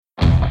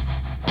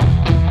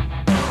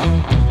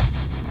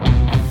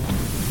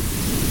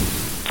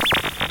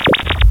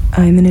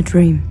I'm in a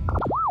dream.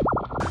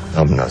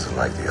 I'm nothing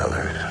like the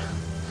others.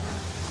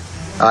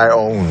 I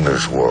own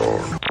this world.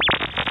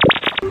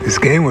 This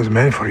game was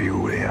meant for you,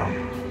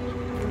 William.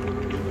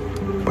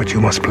 But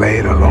you must play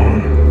it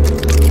alone.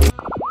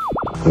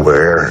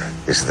 Where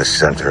is the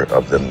center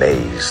of the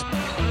maze?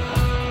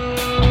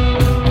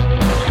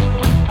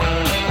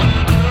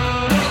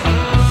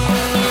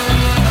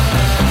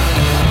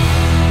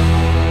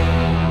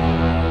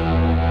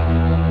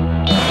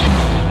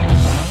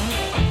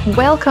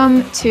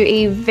 Welcome to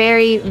a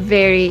very,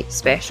 very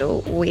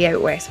special Way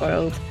Out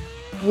Westworld.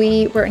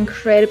 We were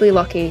incredibly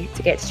lucky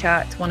to get to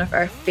chat to one of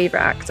our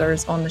favourite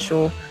actors on the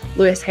show,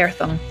 Lewis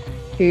Hertham,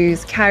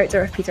 whose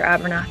character of Peter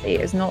Abernathy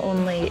is not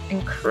only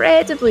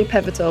incredibly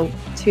pivotal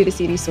to the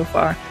series so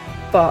far,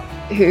 but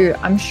who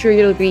I'm sure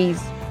you'll agree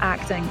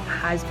acting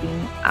has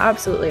been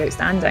absolutely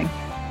outstanding.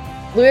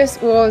 Lewis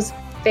was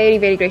very,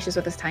 very gracious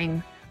with his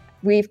time.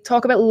 We've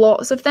talked about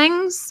lots of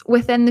things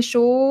within the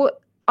show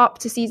up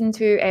to season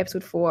 2,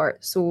 episode 4,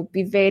 so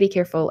be very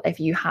careful if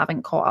you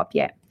haven't caught up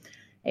yet.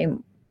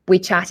 We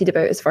chatted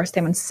about his first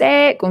time on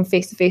set, going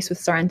face to face with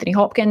Sir Anthony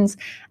Hopkins,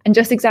 and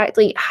just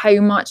exactly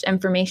how much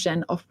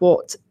information of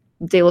what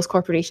Delos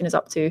Corporation is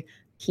up to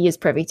he is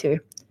privy to.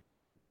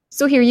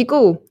 So here you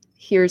go.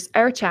 Here's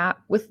our chat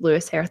with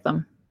Lewis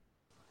Hertham.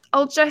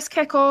 I'll just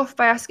kick off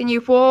by asking you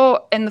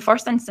what, in the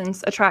first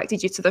instance,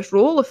 attracted you to this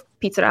role of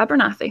Peter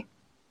Abernathy?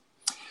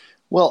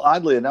 Well,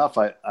 oddly enough,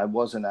 I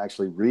wasn't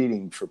actually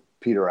reading for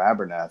Peter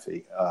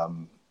Abernathy.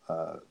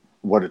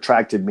 What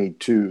attracted me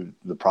to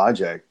the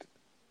project,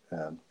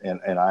 and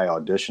I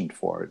auditioned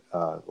for it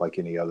like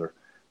any other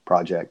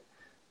project,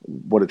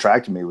 what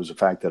attracted me was the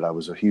fact that I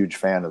was a huge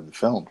fan of the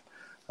film.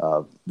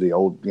 I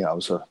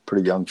was a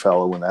pretty young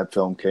fellow when that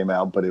film came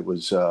out, but it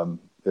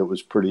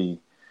was pretty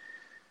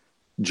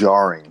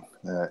jarring,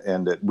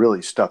 and it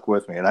really stuck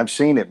with me. And I've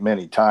seen it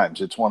many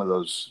times. It's one of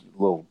those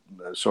little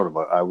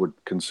I would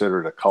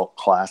consider it a cult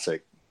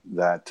classic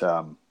that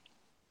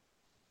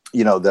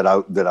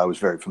that I was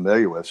very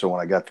familiar with. So when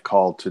I got the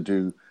call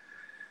to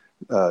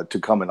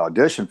come and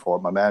audition for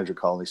it, my manager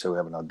called and he said, "We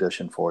have an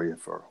audition for you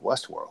for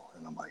Westworld."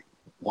 And I'm like,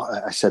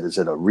 "What?" I said, "Is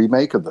it a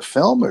remake of the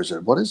film, or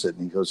what is it?"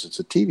 And he goes, "It's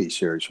a TV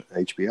series from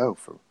HBO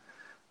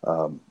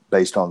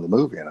based on the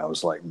movie." And I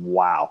was like,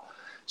 "Wow!"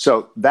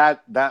 So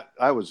that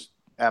I was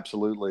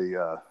absolutely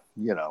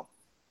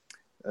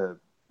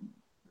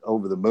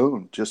over the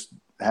moon just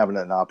having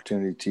an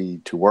opportunity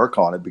to work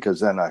on it,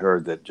 because then I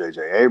heard that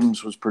J.J.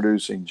 Abrams was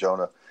producing,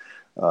 Jonah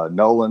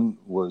Nolan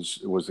was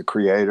the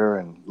creator,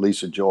 and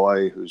Lisa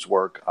Joy, whose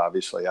work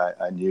obviously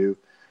I knew,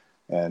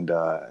 and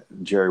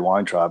Jerry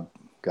Weintraub,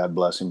 God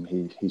bless him,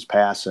 he's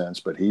passed since,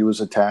 but he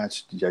was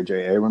attached to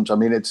J.J. Abrams. I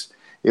mean, it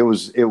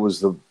was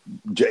the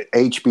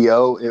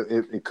HBO.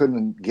 It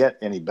couldn't get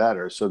any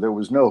better, so there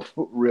was no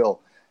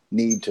real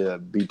need to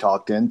be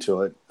talked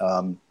into it.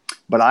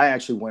 But I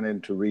actually went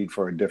in to read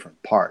for a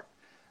different part.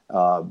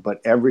 But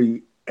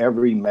every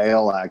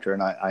male actor,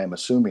 and I am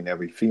assuming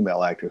every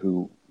female actor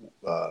who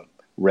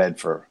read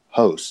for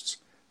hosts,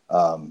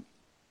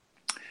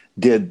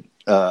 did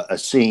a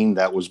scene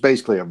that was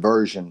basically a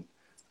version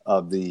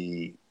of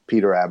the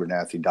Peter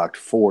Abernathy, Dr.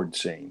 Ford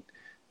scene.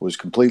 It was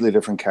completely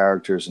different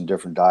characters and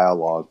different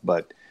dialogue,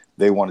 but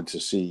they wanted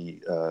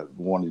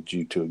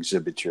you to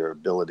exhibit your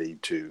ability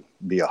to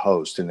be a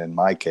host, and in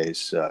my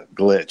case,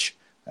 glitch,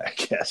 I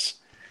guess.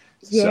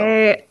 Yeah,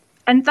 so.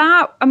 And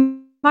that,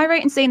 am I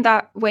right in saying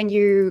that when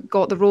you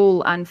got the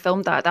role and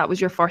filmed that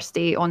was your first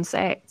day on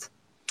set?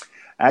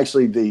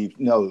 Actually,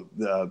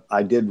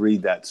 I did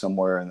read that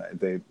somewhere, and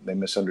they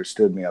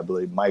misunderstood me, I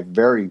believe. My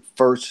very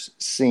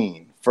first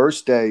scene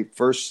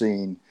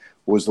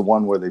was the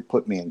one where they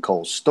put me in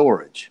cold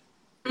storage,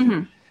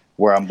 mm-hmm.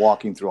 where I'm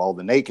walking through all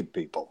the naked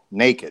people,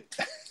 naked.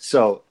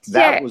 So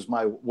that was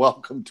my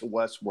welcome to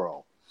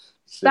Westworld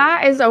scene.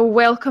 That is a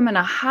welcome and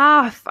a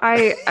half.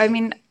 I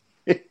mean,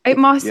 it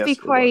must be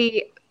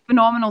quite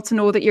phenomenal to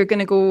know that you're going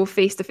to go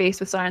face to face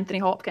with Sir Anthony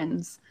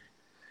Hopkins.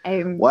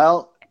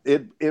 Well,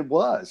 it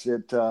was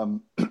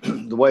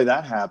the way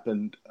that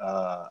happened.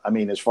 I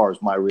mean, as far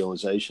as my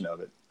realization of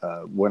it,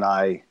 when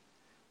I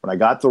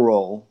got the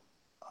role,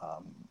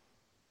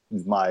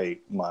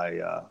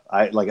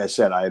 like I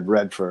said, I had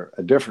read for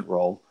a different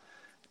role,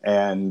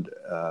 and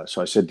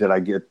so I said, "Did I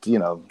get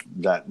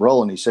that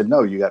role?" And he said,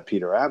 "No, you got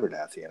Peter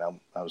Abernathy." And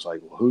I was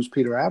like, "Well, who's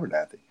Peter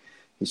Abernathy?"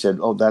 He said,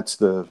 "Oh,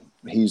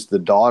 he's the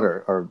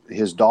daughter, or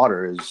his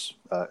daughter is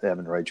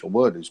Evan Rachel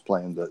Wood, who's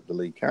playing the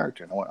lead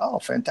character." And I went, "Oh,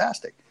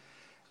 fantastic."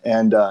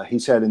 And he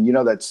said, "And you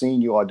know that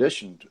scene you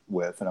auditioned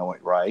with?" And I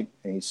went, "Right."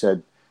 And he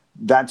said,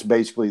 "That's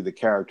basically the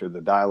character.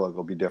 The dialogue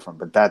will be different,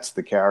 but that's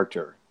the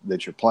character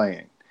that you're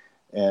playing."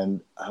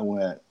 And I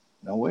went,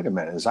 "No, wait a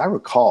minute. As I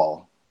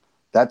recall,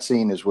 that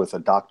scene is with a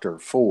Dr.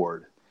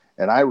 Ford.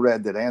 And I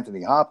read that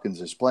Anthony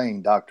Hopkins is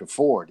playing Dr.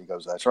 Ford." He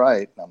goes, "That's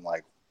right." And I'm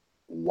like,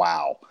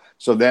 wow.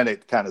 So then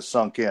it kind of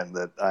sunk in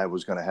that I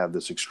was going to have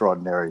this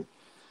extraordinary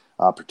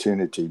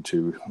opportunity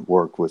to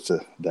work with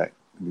that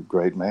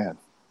great man.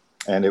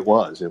 And it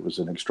was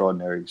an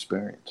extraordinary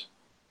experience.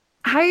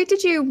 How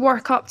did you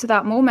work up to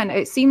that moment?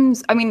 It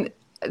seems, I mean,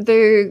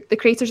 the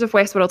creators of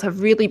Westworld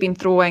have really been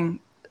throwing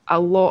a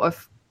lot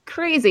of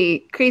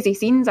crazy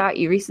scenes at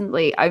you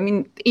recently. I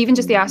mean, even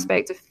just the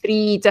aspect of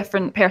 3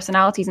 different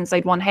personalities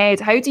inside one head.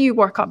 How do you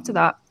work up to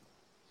that?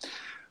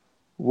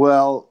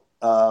 Well,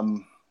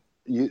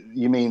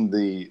 you mean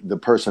the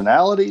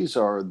personalities,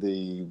 or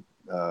the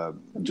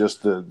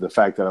just the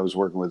fact that I was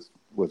working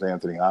with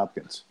Anthony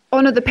Hopkins? Oh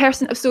no, the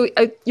person. So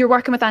you're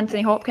working with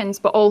Anthony Hopkins,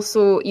 but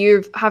also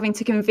you're having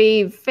to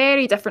convey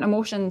very different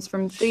emotions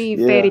from 3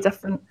 very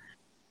different.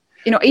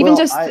 Even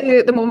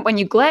the moment when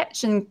you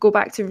glitch and go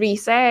back to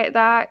reset,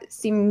 that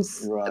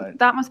seems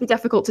that must be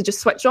difficult to just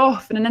switch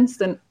off in an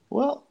instant.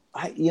 Well,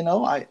 I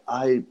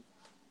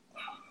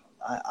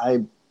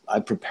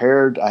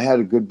prepared. I had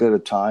a good bit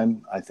of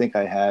time. I think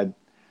I had.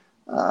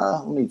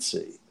 Let me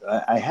see.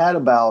 I had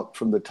about,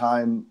 from the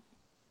time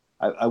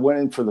I went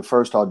in for the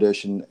first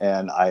audition,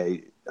 and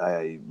I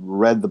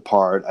read the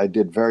part. I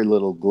did very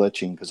little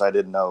glitching because I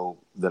didn't know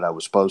that I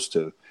was supposed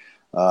to.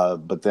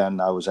 But then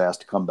I was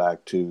asked to come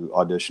back to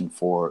audition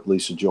for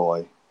Lisa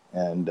Joy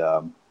and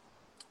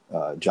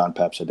John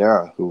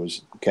Papsadera, who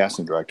was the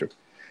casting director,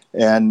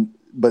 and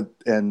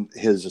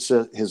his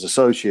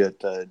associate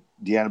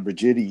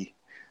Deanna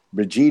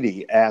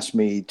Brigidi asked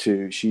me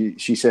to.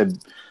 She said,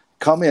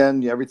 "Come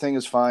in. Everything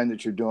is fine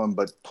that you're doing,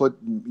 but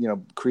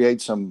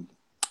create some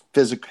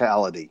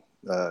physicality."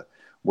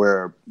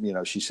 Where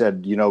she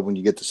said, when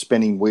you get the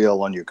spinning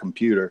wheel on your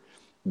computer,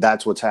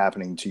 that's what's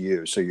happening to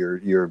you. So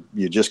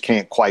you just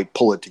can't quite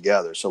pull it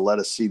together. So let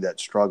us see that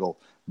struggle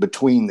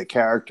between the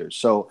characters.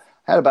 So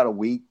I had about a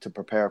week to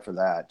prepare for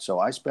that. So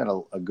I spent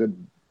a good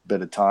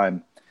bit of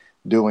time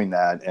doing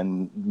that.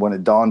 And when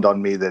it dawned on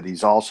me that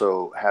he's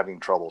also having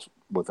troubles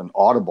with an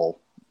audible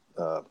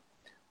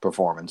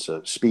performance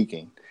of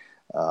speaking,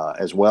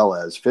 as well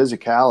as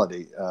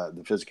physicality,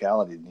 the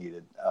physicality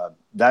needed,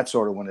 that's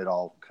sort of when it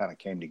all kind of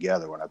came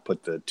together, when I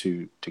put the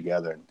 2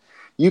 together. And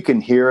you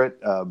can hear it,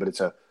 but it's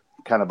a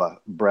kind of a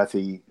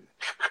breathy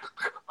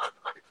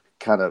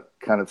kind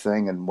of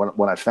thing. And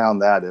when I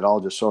found that, it all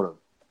just sort of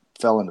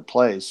fell into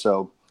place.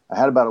 So I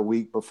had about a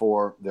week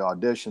before the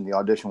audition. The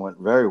audition went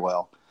very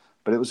well,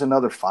 but it was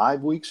another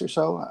 5 weeks or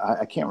so.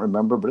 I can't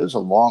remember, but it was a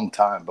long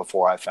time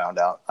before I found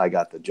out I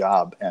got the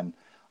job. And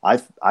I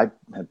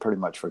had pretty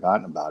much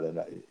forgotten about it.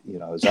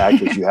 As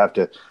actors, you have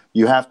to,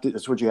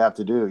 it's what you have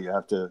to do.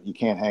 You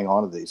can't hang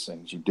on to these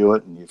things. You do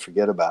it and you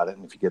forget about it.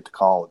 And if you get the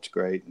call, it's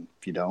great. And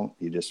if you don't,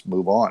 you just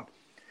move on.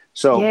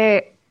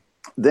 So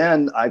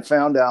then I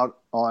found out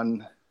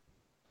on,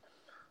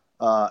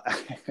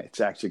 it's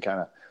actually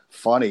kind of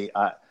funny.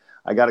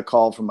 I got a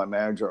call from my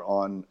manager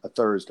on a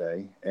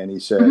Thursday, and he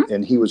said,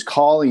 and he was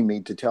calling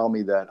me to tell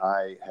me that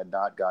I had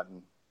not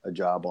gotten a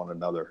job on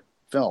another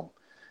film.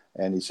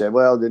 And he said,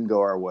 "Well, it didn't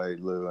go our way,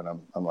 Lou." And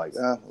I'm like,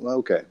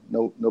 okay,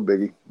 no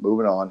biggie,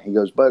 moving on. He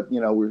goes, "But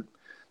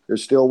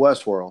there's still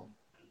Westworld."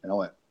 And I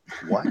went,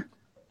 "What?"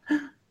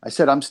 I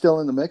said, "I'm still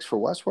in the mix for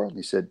Westworld." And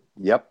he said,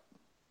 "Yep."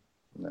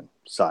 And then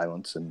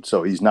silence. And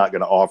so he's not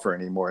going to offer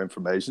any more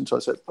information. So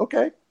I said,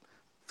 "Okay,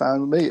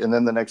 fine with me." And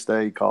then the next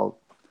day he called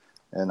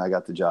and I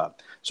got the job.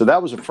 So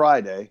that was a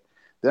Friday.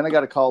 Then I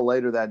got a call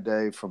later that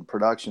day from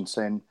production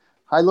saying,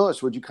 "Hi,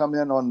 Louis, would you come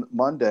in on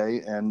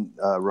Monday and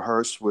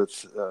rehearse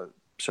with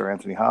Sir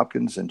Anthony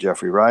Hopkins and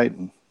Jeffrey Wright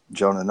and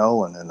Jonah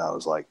Nolan?" And I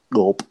was like,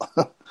 gulp.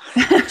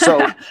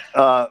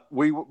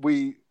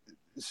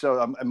 So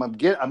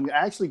I'm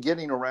actually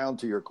getting around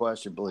to your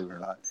question, believe it or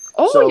not.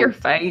 Oh, you're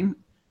fine.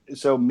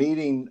 So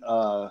meeting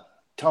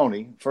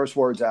Tony, first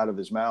words out of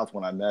his mouth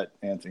when I met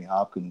Anthony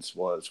Hopkins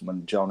was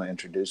when Jonah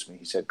introduced me.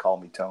 He said, "Call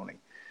me Tony."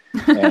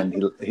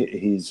 And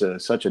he's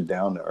such a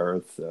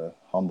down-to-earth,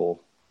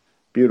 humble,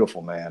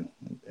 beautiful man,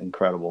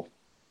 incredible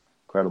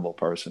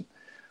person.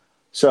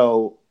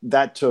 So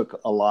that took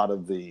a lot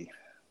of the,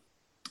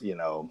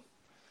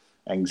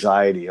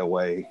 anxiety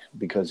away,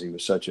 because he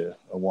was such a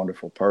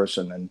wonderful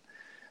person.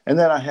 And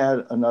then I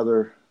had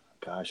another,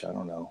 I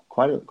don't know,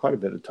 quite a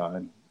bit of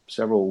time,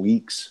 several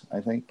weeks,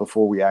 I think,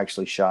 before we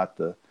actually shot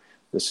the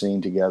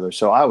scene together.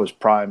 So I was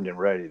primed and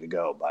ready to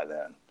go by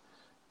then.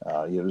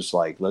 It was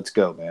like, let's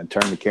go, man,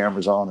 turn the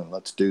cameras on and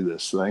let's do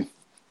this thing.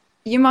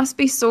 You must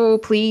be so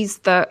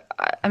pleased that,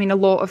 a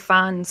lot of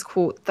fans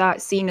quote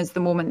that scene as the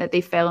moment that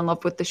they fell in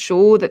love with the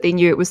show, that they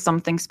knew it was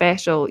something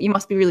special. You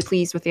must be really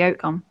pleased with the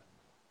outcome.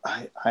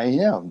 I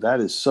am. That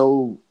is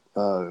so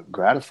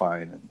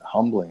gratifying and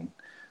humbling.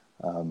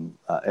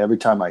 Every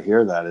time I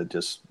hear that, it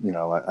just,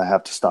 I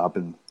have to stop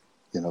and,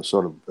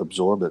 sort of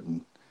absorb it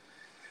and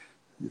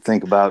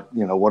think about,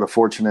 what a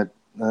fortunate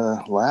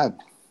lad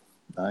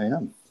I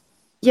am.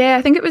 Yeah,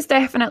 I think it was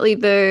definitely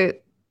the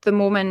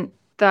moment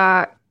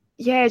that,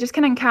 just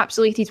kind of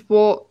encapsulated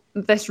what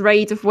this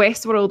ride of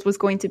Westworld was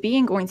going to be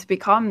and going to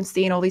become,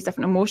 seeing all these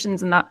different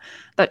emotions and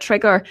that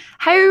trigger.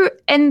 How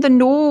in the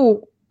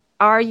know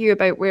are you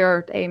about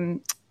where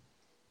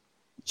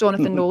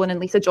Jonathan Nolan and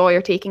Lisa Joy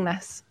are taking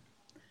this?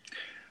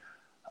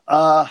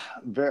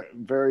 Very,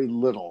 very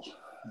little.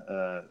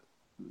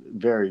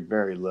 Very,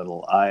 very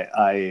little.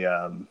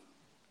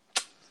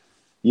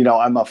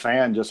 I'm a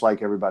fan just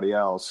like everybody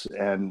else,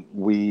 and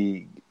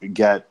we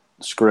get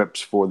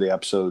scripts for the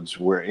episodes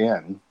we're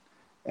in,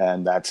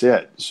 and that's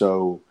it.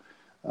 So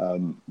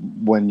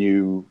when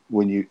you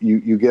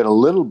get a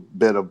little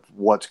bit of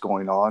what's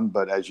going on,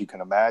 but as you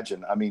can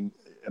imagine, I mean,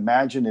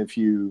 imagine if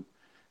you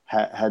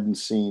hadn't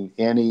seen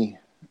any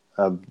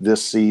of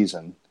this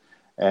season,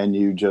 and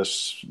you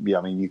just,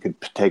 I mean, you could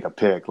take a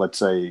pick. Let's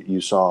say you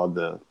saw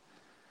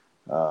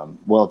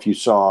if you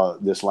saw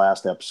this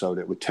last episode,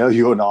 it would tell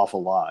you an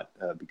awful lot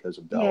because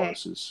of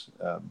Delos's.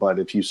 But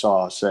if you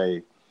saw,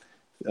 say,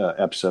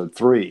 episode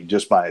 3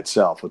 just by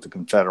itself with the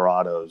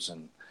Confederados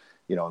and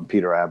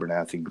Peter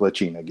Abernathy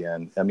glitching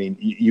again, I mean,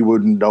 you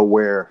wouldn't know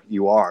where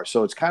you are.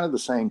 So it's kind of the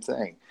same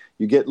thing.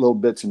 You get little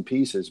bits and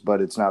pieces,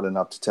 but it's not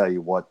enough to tell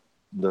you what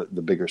the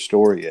bigger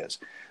story is.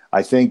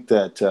 I think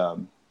that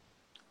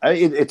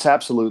it's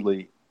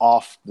absolutely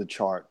off the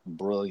chart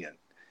brilliant.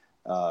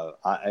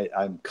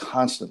 I'm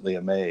constantly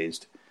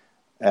amazed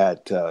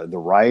at the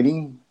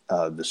writing,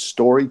 the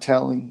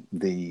storytelling,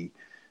 the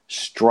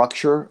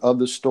structure of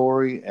the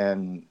story,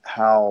 and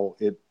how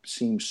it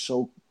seems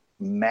so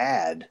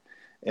mad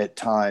at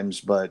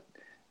times, but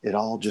it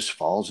all just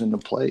falls into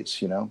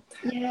place,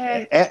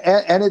 Yeah.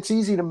 And it's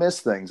easy to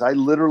miss things. I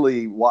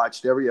literally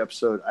watched every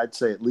episode, I'd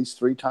say at least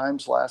 3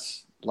 times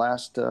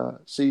last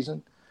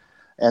season.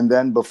 And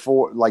then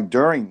before, like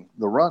during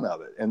the run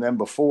of it, and then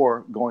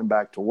before going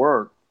back to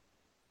work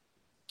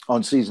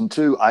on season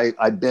 2, I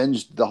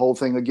binged the whole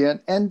thing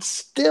again and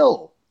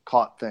still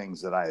caught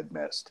things that I had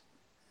missed.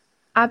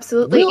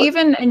 Absolutely. Really?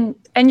 Even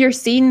in your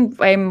scene,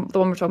 the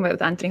one we're talking about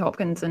with Anthony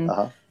Hopkins and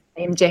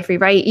Jeffrey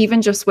Wright,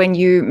 even just when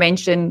you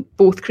mention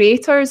both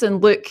creators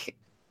and look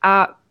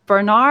at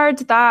Bernard,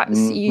 that's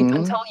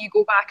until you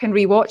go back and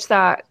rewatch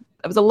that,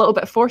 it was a little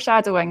bit of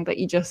foreshadowing that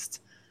you just...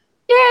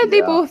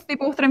 they both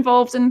are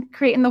involved in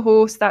creating the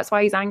host. That's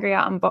why he's angry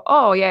at him. But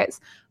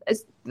it's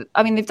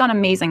I mean, they've done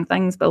amazing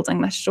things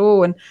building this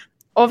show. And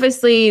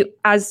obviously,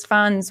 as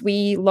fans,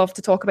 we love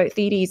to talk about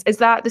theories. Is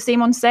that the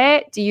same on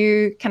set? Do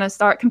you kind of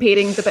start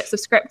comparing the bits of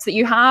scripts that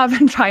you have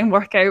and try and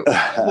work out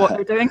what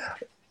they're doing?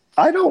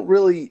 I don't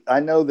really. I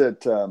know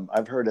that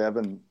I've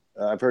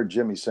heard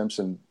Jimmy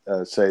Simpson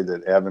say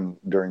that Evan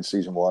during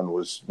season 1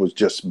 was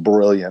just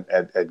brilliant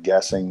at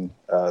guessing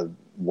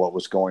what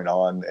was going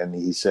on, and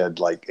he said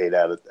like 8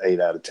 out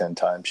of 10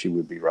 times she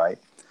would be right.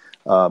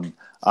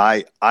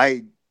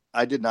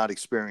 I did not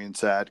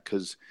experience that,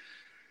 because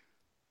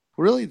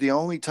really the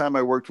only time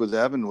I worked with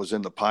Evan was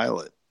in the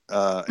pilot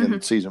in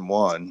season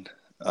 1.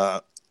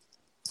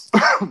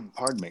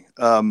 Pardon me.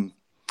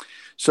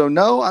 So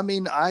no, I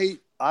mean, I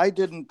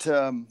didn't.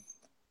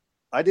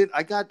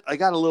 I got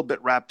a little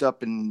bit wrapped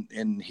up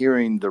in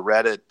hearing the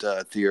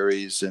Reddit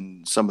theories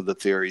and some of the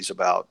theories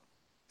about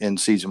in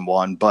season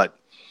 1, but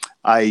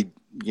I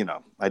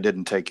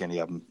didn't take any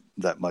of them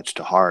that much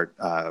to heart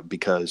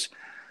because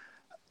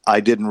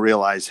I didn't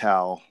realize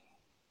how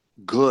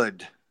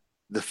good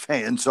the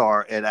fans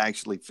are at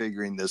actually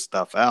figuring this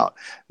stuff out.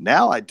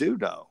 Now I do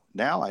know.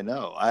 Now I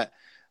know.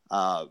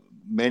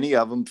 Many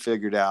of them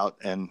figured out,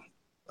 and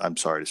I'm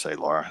sorry to say,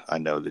 Laura, I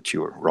know that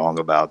you were wrong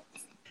about.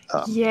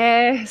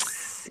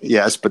 Yes.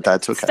 Yes, but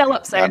that's okay. Still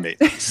upset. I mean,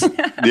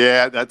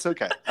 yeah, that's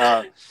okay.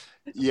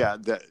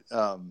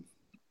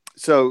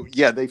 So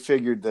yeah, they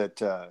figured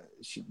that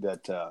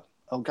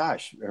oh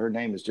gosh, her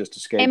name is just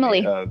escaping.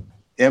 Emily.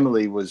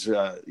 Emily was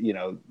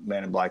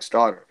Man in Black's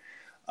daughter.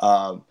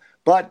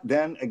 But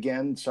then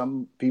again,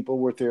 some people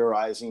were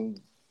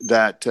theorizing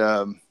that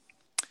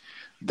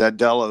that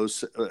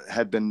Delos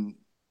had been,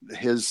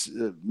 his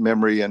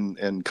memory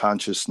and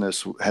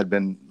consciousness had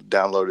been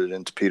downloaded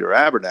into Peter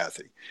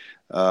Abernathy,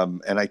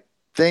 and I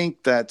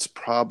think that's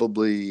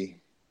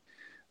probably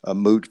a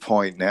moot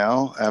point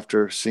now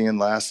after seeing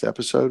last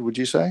episode. Would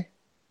you say?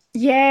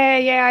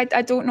 Yeah.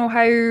 I don't know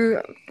how.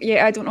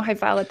 Yeah, I don't know how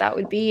valid that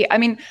would be. I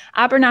mean,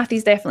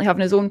 Abernathy's definitely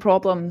having his own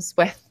problems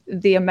with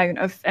the amount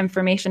of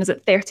information. Is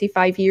it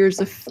 35 years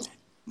of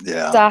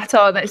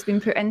data that's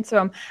been put into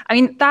him? I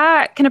mean,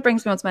 that kind of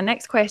brings me on to my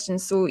next question.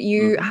 So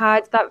you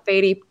had that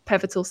very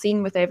pivotal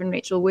scene with Evan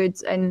Rachel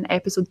Wood in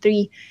episode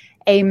 3,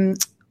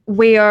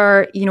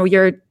 where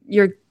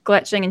you're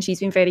glitching and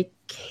she's been very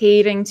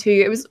caring to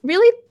you. It was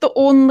really the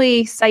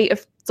only sight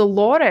of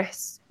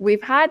Dolores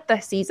we've had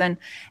this season.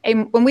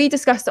 When we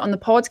discussed it on the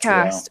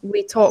podcast,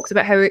 we talked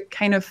about how it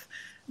kind of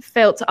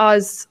felt to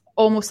us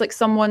almost like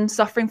someone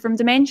suffering from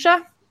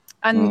dementia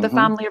and the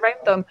family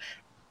around them.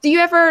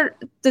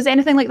 Does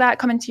anything like that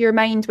come into your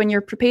mind when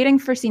you're preparing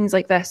for scenes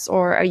like this,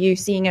 or are you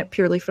seeing it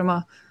purely from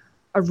a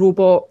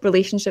robot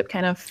relationship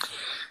kind of?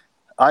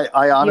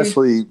 I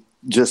honestly,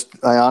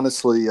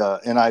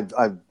 and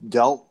I've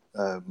dealt.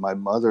 My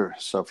mother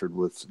suffered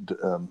with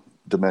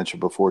dementia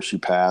before she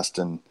passed,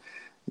 and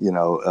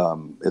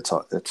it's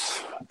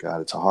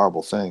a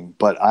horrible thing.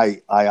 But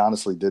I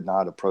honestly did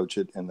not approach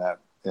it in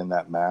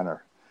that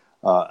manner,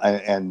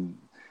 and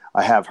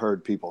I have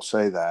heard people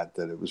say that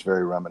it was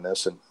very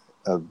reminiscent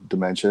of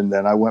dementia. And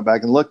then I went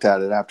back and looked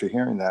at it after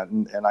hearing that,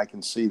 and I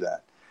can see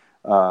that.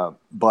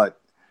 But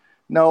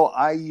no,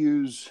 I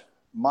use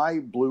my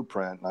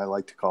blueprint, and I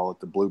like to call it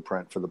the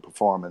blueprint for the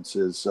performance,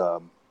 is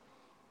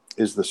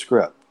the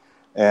script,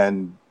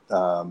 and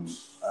I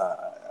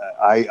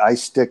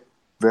stick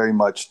very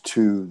much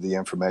to the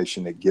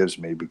information it gives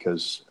me,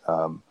 because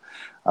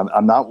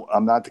I'm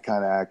not the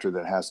kind of actor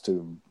that has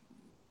to,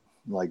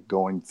 like,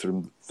 going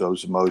through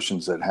those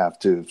emotions, that have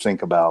to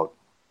think about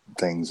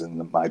things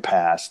in my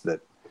past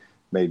that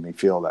made me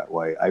feel that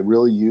way. I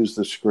really use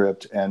the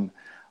script, and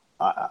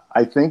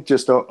I think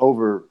just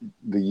over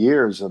the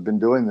years, I've been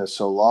doing this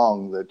so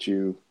long that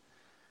you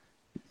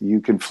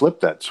can flip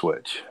that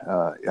switch.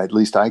 At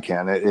least I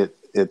can.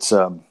 It's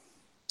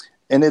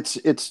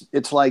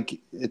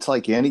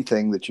like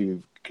anything that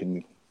you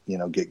can,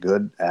 get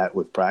good at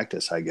with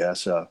practice, I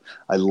guess.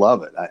 I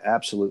love it. I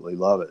absolutely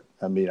love it.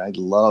 I mean, I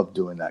love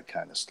doing that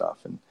kind of stuff.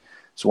 And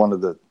it's one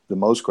of the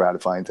most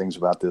gratifying things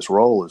about this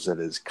role, is that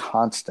it is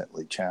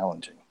constantly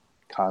challenging,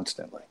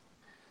 constantly.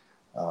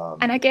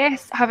 And I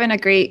guess having a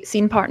great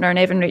scene partner in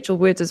Evan Rachel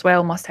Wood as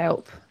well must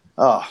help.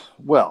 Oh,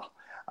 well,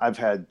 I've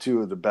had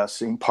two of the best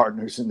scene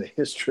partners in the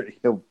history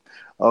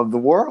of the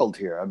world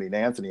here. I mean,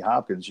 Anthony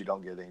Hopkins, you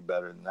don't get any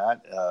better than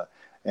that.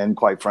 And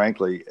quite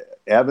frankly,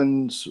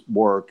 Evan's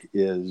work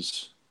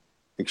is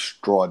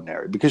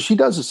extraordinary, because she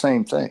does the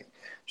same thing.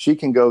 She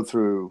can go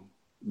through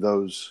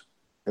those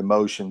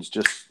emotions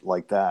just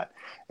like that.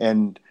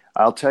 And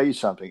I'll tell you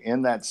something,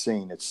 in that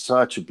scene, it's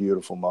such a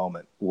beautiful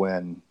moment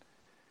when,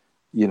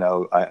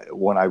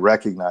 when I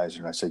recognize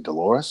her and I say,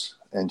 "Dolores,"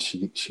 and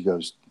she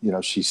goes,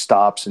 she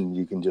stops, and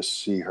you can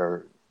just see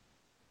her,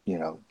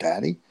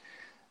 "Daddy."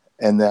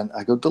 And then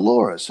I go,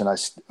 "Dolores," and I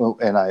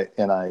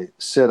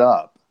sit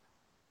up,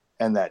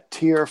 and that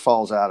tear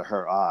falls out of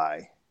her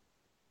eye.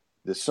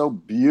 It's so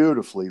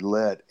beautifully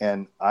lit.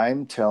 And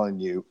I'm telling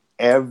you,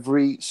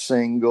 every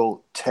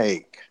single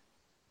take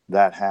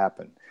that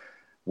happened,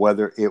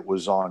 whether it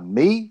was on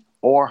me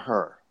or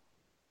her,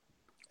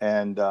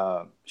 and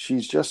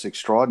she's just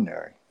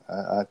extraordinary.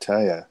 I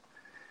tell you,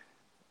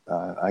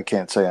 I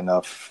can't say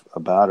enough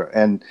about her.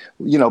 And,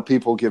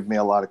 people give me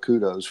a lot of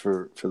kudos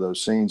for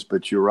those scenes,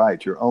 but you're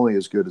right. You're only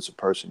as good as the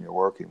person you're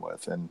working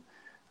with. And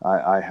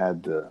I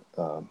had the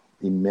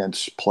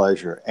immense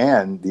pleasure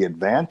and the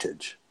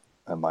advantage,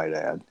 I might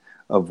add,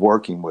 of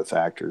working with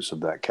actors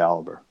of that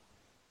caliber.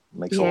 It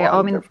makes a lot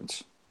of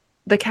difference.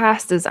 The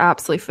cast is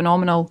absolutely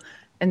phenomenal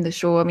in the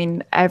show. I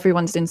mean,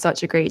 everyone's doing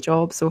such a great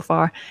job so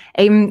far.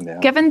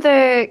 Given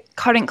the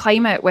current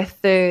climate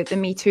with the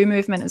Me Too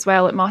movement as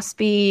well, it must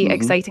be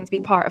exciting to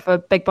be part of a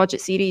big budget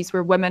series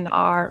where women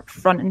are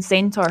front and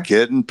center.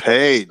 Getting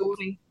paid.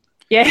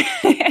 Yeah.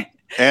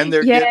 And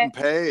they're getting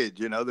paid.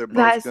 They're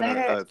both going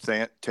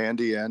to,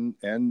 Tandy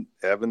and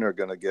Evan are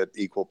going to get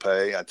equal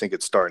pay. I think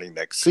it's starting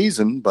next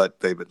season,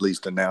 but they've at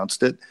least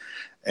announced it.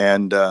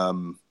 And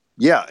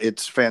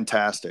it's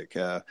fantastic.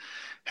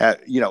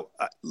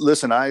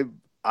 Listen,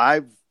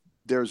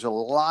 there's a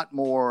lot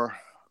more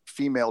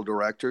female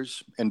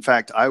directors. In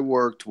fact, I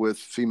worked with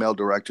female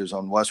directors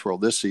on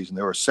Westworld this season.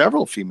 There were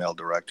several female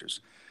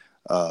directors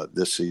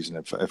this season,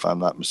 if I'm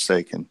not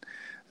mistaken.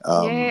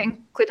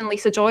 Including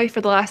Lisa Joy for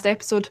the last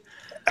episode.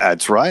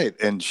 That's right,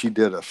 and she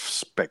did a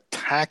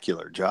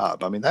spectacular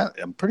job. I mean,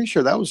 I'm pretty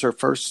sure that was her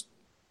first.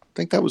 I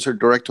think that was her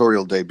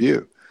directorial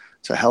debut.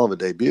 It's a hell of a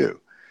debut.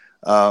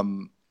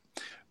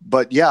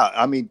 But yeah,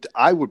 I mean,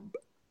 I would.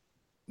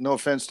 No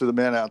offense to the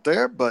men out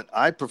there, but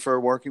I prefer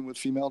working with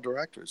female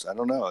directors. I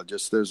don't know.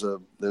 Just there's a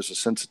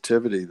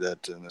sensitivity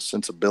and a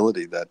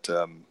sensibility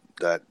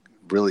that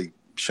really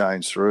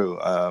shines through.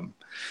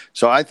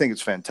 So I think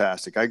it's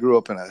fantastic. I grew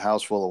up in a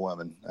house full of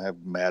women. I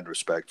have mad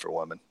respect for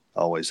women.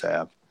 Always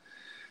have.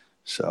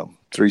 So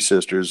 3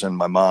 sisters and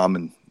my mom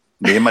and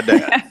me and my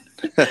dad.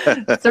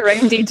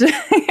 Surrounded.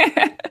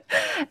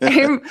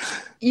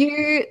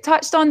 You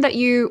touched on that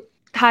you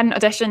hadn't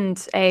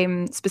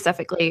auditioned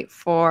specifically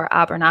for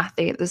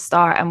Abernathy at the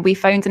start, and we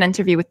found an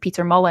interview with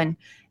Peter Mullen,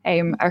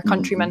 our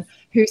countryman,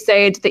 who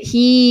said that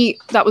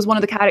that was one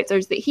of the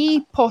characters that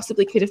he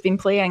possibly could have been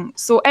playing.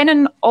 So in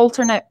an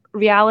alternate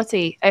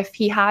reality, if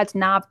he had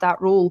nabbed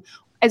that role,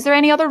 is there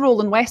any other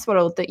role in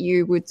Westworld that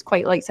you would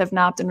quite like to have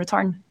nabbed in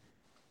return?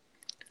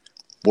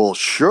 Well,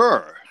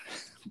 sure.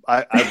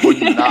 I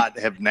would not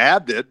have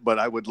nabbed it, but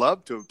I would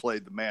love to have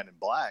played the Man in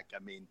Black. I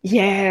mean,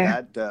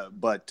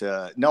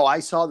 no, I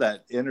saw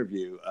that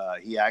interview.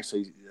 He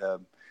actually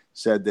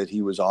said that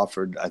he was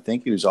offered, I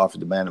think he was offered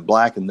the Man in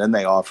Black, and then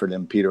they offered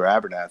him Peter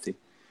Abernathy.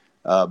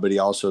 But he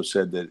also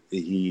said that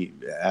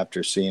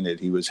after seeing it,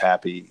 he was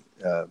happy.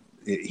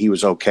 He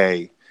was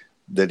okay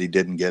that he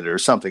didn't get it or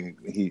something.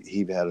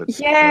 He had a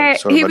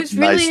sort he of was a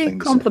nice really thing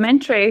to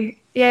complimentary.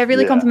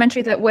 Really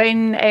complimentary that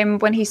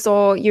when he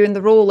saw you in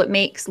the role, it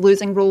makes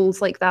losing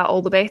roles like that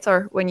all the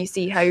better when you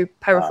see how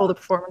powerful the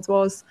performance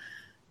was.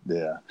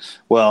 Yeah.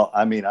 Well,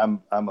 I mean,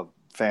 I'm a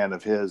fan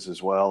of his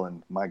as well,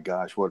 and my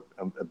gosh, what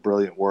a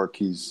brilliant work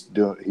he's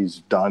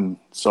done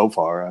so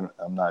far.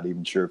 I'm not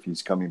even sure if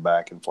he's coming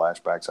back in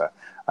flashbacks.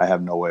 I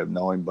have no way of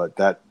knowing, but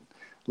that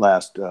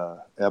last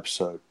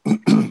episode,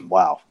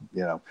 wow,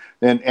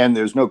 and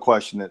there's no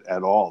question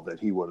at all that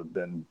he would have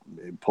been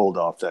pulled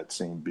off that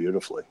scene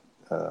beautifully.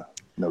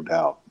 no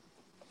doubt.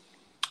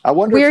 I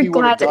wonder if he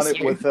would have done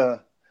it with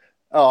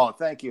oh,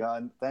 thank you,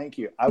 hon. Thank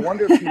you. I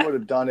wonder if he would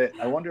have done it.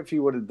 I wonder if he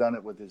would have done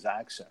it with his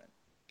accent.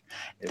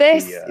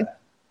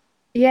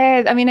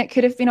 Yeah, I mean, it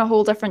could have been a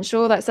whole different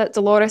show. That's it.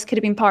 Dolores could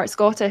have been part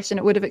Scottish, and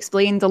it would have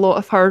explained a lot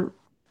of her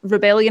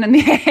rebellion in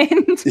the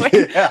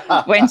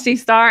end when she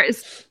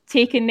starts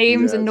taking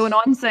names and no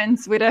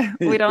nonsense. We'd have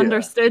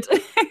understood.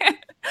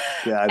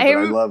 Yeah,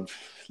 but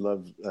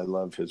I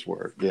love his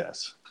work.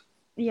 Yes.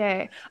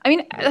 Yeah, I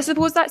mean, I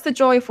suppose that's the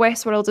joy of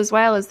Westworld as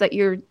well, is that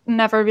you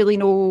never really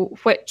know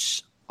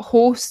which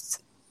hosts'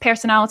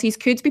 personalities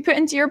could be put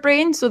into your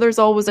brain. So there's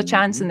always a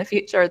chance in the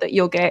future that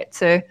you'll get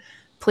to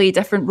play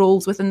different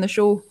roles within the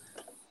show.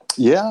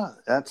 Yeah,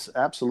 that's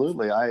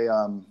absolutely.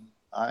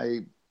 I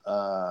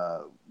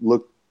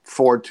look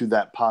forward to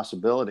that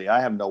possibility.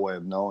 I have no way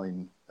of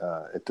knowing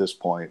at this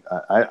point.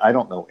 I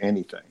don't know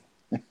anything,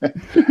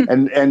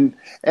 and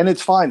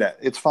it's fine.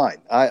 It's fine.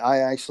 I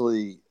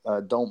actually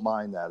don't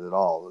mind that at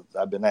all.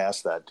 I've been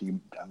asked that.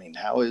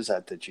 How is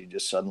that you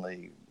just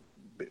suddenly,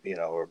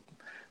 are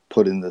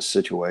put in this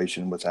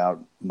situation without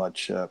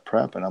much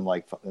prep? And I'm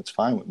like, that's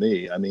fine with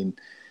me. I mean,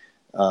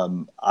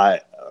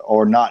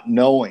 or not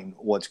knowing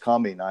what's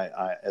coming.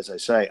 As I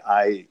say,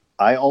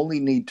 I only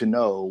need to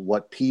know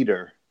what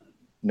Peter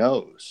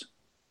knows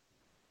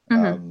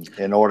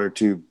in order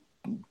to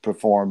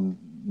perform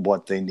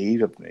what they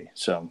need of me.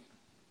 So,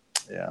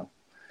 yeah,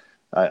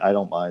 I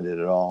don't mind it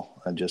at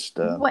all. I just,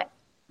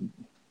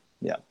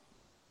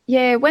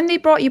 yeah. When they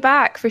brought you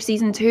back for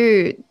season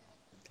 2,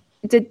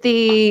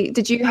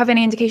 did you have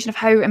any indication of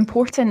how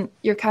important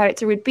your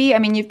character would be? I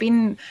mean, you've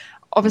been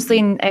obviously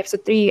in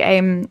episode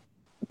 3,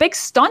 big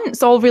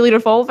stunts all really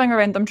revolving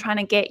around them trying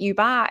to get you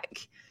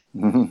back.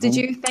 Did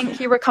you think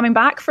you were coming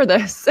back for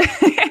this?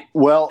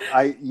 Well,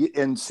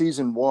 in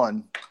season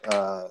 1,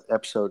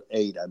 episode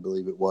 8, I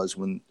believe it was,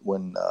 when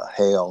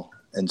Hale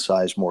and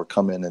Sizemore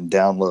come in and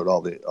download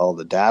all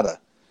the data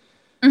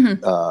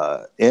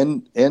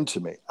into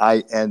me.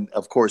 And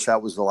of course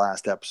that was the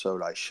last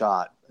episode I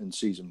shot in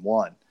season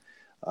 1.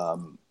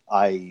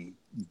 I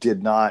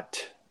did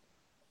not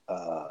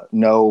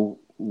know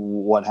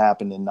what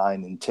happened in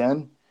 9 and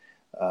 10.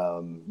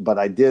 But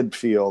I did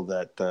feel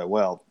that,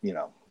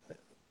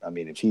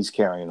 if he's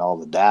carrying all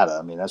the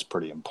data, that's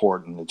pretty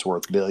important. It's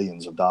worth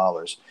billions of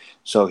dollars.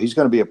 So he's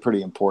going to be a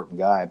pretty important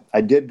guy.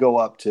 I did go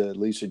up to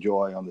Lisa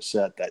Joy on the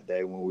set that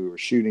day when we were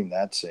shooting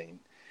that scene,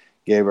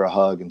 gave her a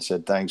hug and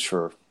said, thanks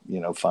for,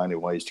 finding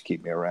ways to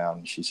keep me around.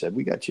 And she said,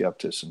 we got you up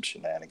to some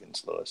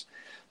shenanigans, Lewis.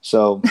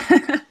 So,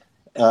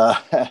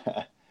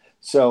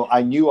 so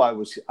I knew I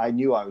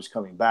was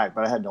coming back,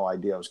 but I had no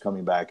idea I was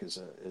coming back as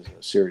a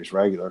series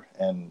regular,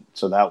 and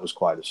so that was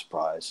quite a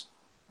surprise,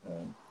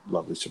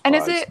 lovely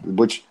surprise.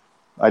 Which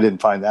I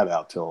didn't find that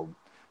out till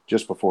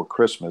just before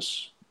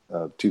Christmas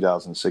of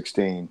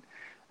 2016,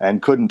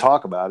 and couldn't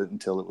talk about it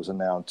until it was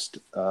announced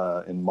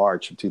in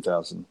March of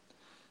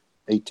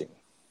 2018.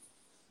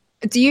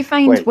 Do you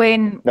find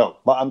No,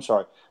 I'm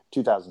sorry,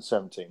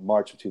 2017,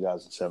 March of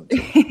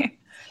 2017.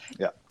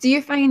 Yeah. Do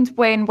you find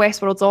when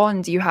Westworld's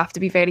on, do you have to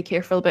be very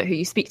careful about who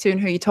you speak to and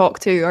who you talk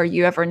to? Are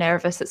you ever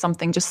nervous that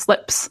something just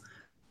slips?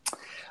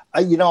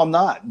 I'm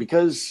not,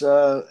 because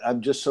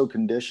I'm just so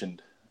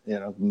conditioned,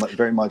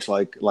 very much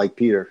like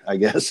Peter, I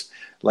guess,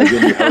 like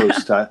any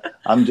host.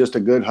 I'm just a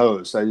good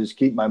host. I just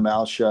keep my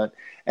mouth shut.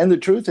 And the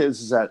truth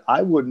is that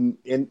I wouldn't,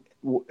 and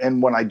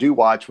when I do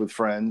watch with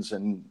friends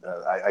and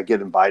I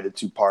get invited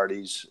to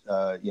parties,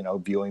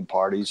 viewing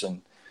parties,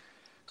 and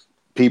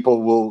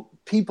people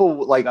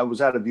like, I was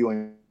at a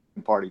viewing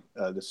party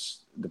for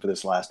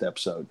this last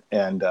episode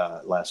and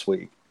last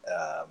week,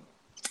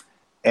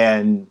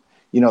 and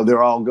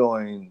they're all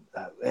going,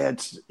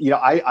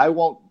 I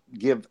won't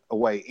give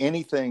away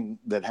anything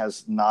that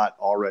has not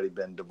already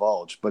been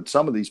divulged, but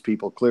some of these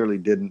people clearly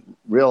didn't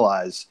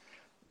realize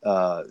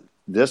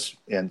this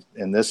in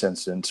this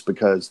instance,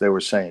 because they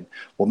were saying,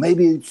 well,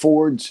 maybe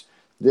Ford's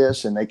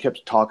this, and they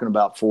kept talking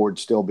about Ford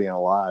still being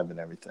alive and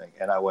everything,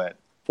 and I went,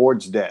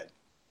 Ford's dead.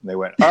 And they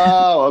went,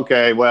 oh,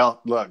 okay, well,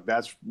 look,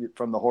 that's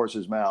from the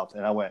horse's mouth.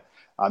 And I went,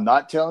 I'm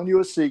not telling you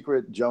a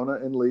secret. Jonah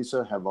and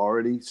Lisa have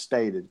already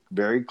stated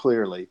very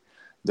clearly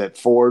that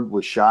Ford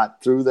was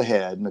shot through the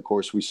head. And, of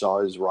course, we saw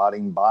his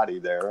rotting body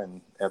there in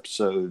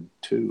episode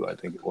 2, I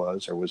think it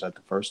was. Or was that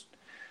the first?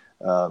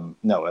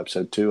 No,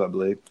 episode 2, I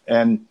believe.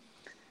 And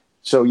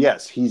so,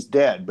 yes, he's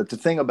dead. But the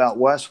thing about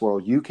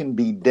Westworld, you can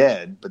be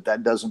dead, but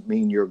that doesn't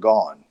mean you're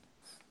gone.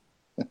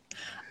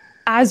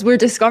 As we're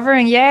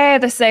discovering,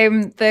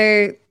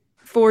 the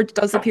Ford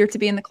does appear to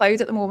be in the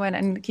cloud at the moment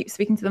and keeps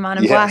speaking to the man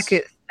in black.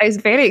 It's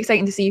very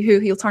exciting to see who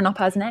he'll turn up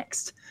as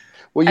next.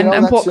 Well, and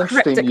that's what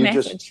cryptic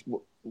message.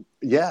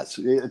 Yes,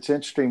 it's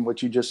interesting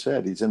what you just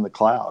said. He's in the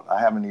cloud. I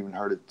haven't even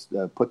heard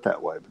it put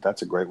that way, but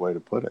that's a great way to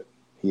put it.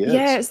 He is.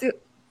 Yeah, it's the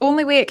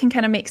only way it can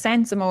kind of make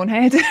sense in my own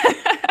head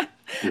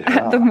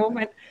at the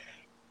moment.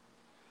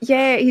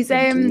 Yeah, he's.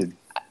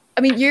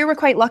 You were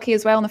quite lucky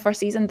as well in the first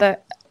season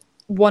that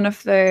one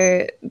of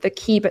the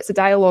key bits of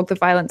dialogue, the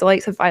violent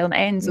delights have violent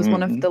ends, was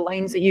one of the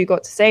lines that you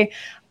got to say.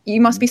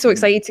 You must be so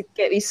excited to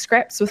get these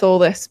scripts with all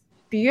this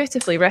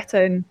beautifully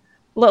written,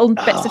 little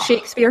bits of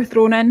Shakespeare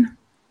thrown in.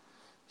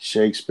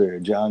 Shakespeare,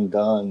 John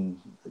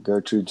Donne,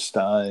 Gertrude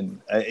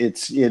Stein.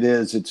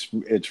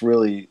 It's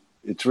really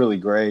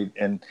great,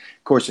 and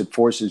of course it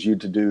forces you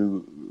to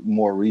do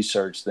more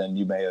research than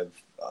you may have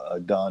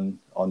done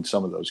on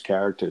some of those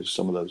characters,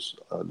 some of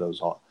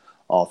those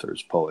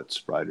authors,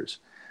 poets, writers,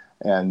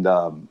 and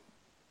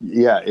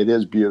it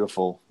is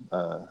beautiful.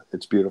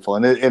 It's beautiful,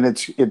 and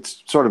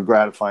it's sort of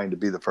gratifying to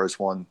be the first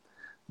one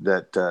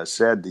that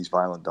said these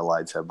violent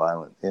delights have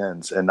violent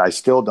ends, and I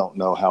still don't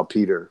know how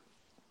Peter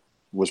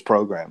was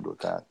programmed with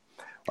that.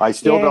 I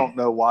still don't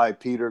know why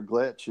Peter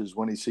glitches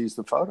when he sees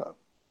the photo.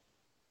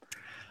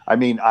 I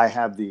mean, I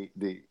have we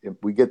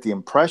get the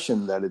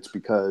impression that it's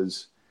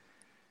because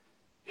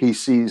he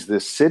sees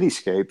this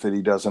cityscape that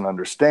he doesn't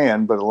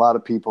understand, but a lot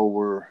of people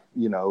were,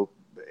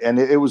 and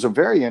it was a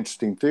very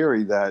interesting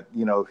theory that,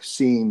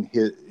 seeing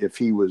if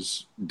he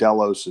was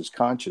Delos's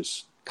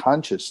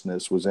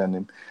consciousness was in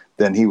him,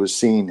 then he was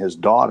seeing his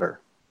daughter,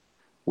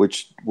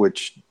 which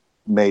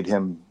made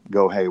him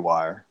go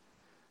haywire.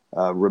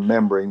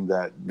 Remembering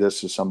that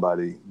this is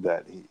somebody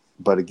that he,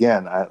 but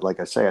again, like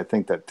I say, I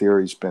think that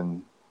theory's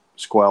been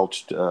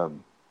squelched.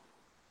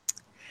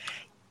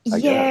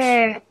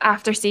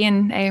 After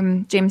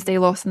seeing James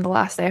Delos in the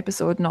last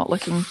episode not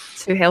looking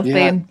too healthy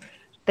and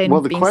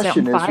then being set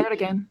on fire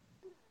again.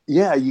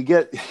 Yeah, you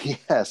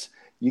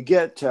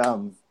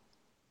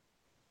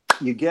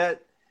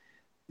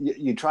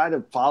try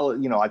to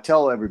follow, I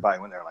tell everybody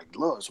when they're like,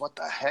 Lewis, what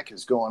the heck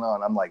is going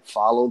on? I'm like,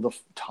 follow the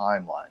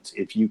timelines.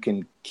 If you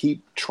can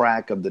keep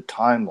track of the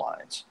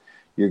timelines,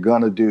 you're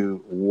going to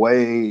do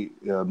way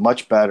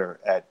much better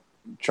at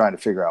trying to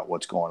figure out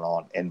what's going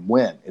on and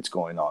when it's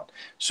going on.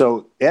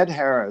 So Ed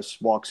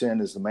Harris walks in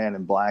as the man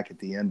in black at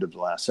the end of the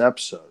last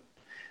episode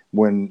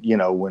when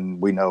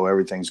we know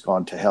everything's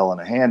gone to hell in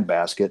a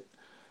handbasket.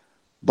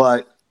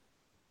 But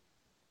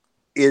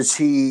is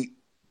he,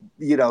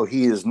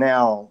 he is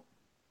now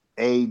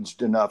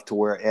aged enough to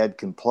where Ed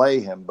can play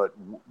him, but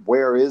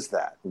where is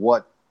that?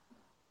 What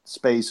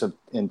space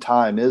in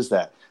time is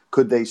that?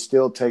 Could they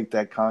still take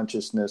that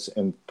consciousness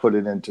and put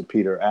it into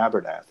Peter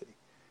Abernathy?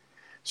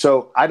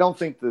 So I don't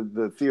think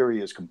the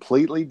theory is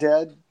completely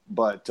dead,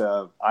 but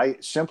I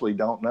simply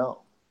don't know.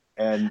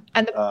 And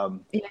go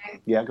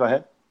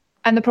ahead.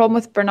 And the problem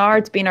with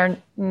Bernard being our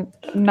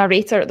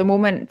narrator at the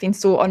moment, being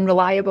so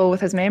unreliable with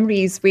his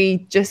memories, we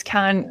just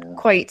can't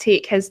quite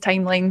take his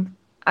timeline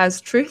as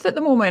truth at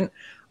the moment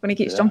when he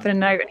keeps jumping in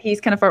and out, and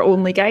he's kind of our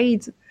only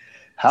guide.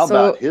 How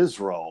about his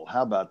role?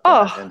 How about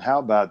that? And how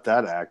about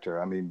that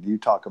actor? I mean, you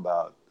talk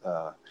about,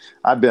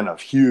 I've been a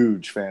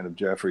huge fan of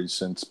Jeffries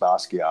since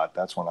Basquiat.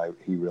 That's when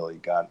he really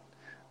got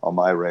on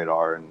my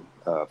radar. And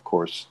of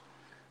course,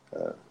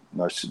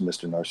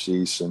 Mr.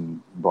 Narcisse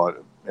and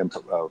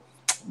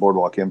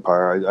Boardwalk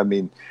Empire. I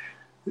mean,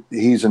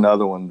 he's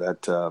another one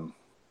that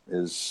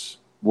is,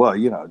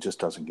 just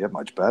doesn't get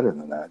much better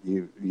than that.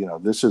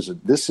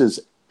 This is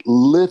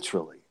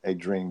literally a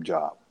dream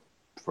job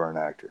for an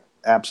actor.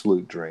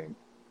 Absolute dream.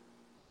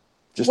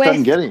 Just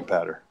doesn't get any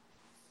better.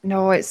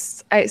 No,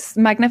 it's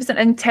magnificent.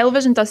 And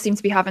television does seem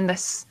to be having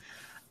this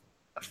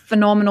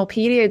phenomenal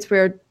period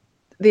where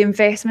the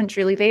investment's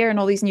really there and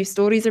all these new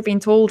stories are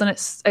being told, and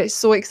it's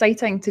so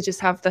exciting to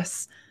just have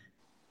this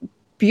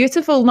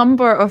beautiful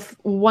number of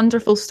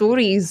wonderful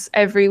stories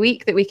every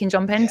week that we can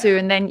jump into.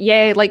 And then,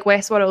 like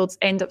Westworld,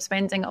 end up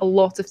spending a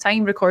lot of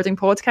time recording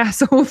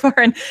podcasts over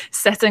and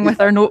sitting with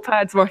our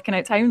notepads working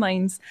out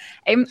timelines.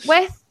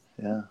 With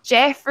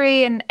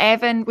Jeffrey and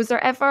Evan, was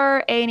there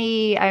ever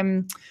any,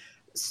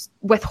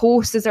 with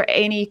hosts, is there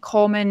any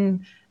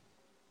common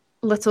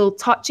little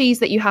touches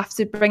that you have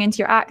to bring into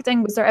your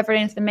acting? Was there ever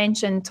anything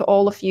mentioned to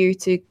all of you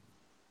to,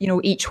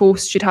 each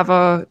host should have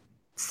a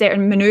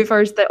certain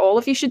maneuvers that all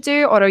of you should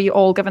do, or are you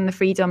all given the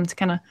freedom to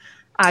kind of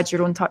add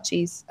your own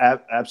touches?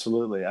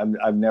 Absolutely.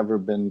 I've never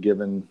been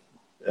given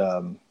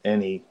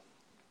any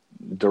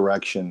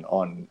direction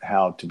on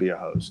how to be a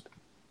host.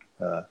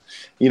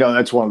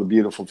 That's one of the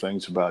beautiful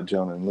things about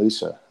Jonah and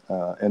Lisa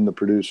and the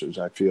producers,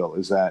 I feel,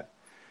 is that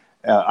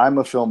I'm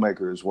a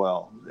filmmaker as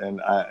well.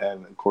 And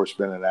of course,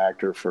 been a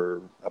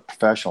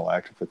professional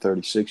actor for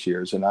 36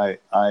 years. And I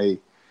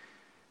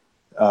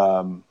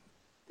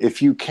if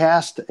you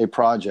cast a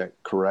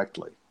project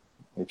correctly,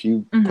 if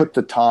you put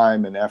the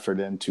time and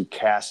effort into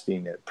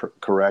casting it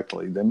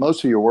correctly, then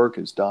most of your work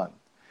is done.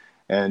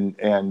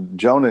 And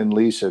Jonah and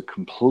Lisa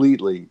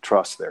completely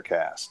trust their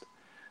cast.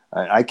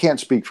 I can't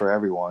speak for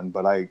everyone,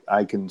 but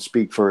I can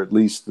speak for at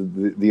least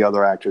the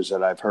other actors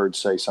that I've heard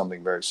say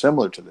something very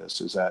similar to this,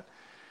 is that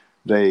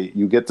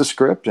you get the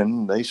script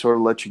and they sort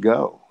of let you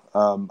go.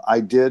 I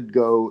did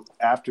go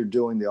after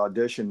doing the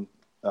audition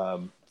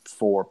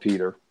for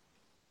Peter.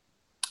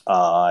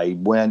 I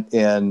went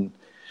in,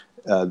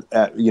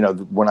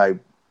 when I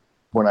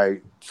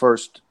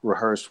first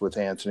rehearsed with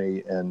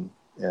Anthony and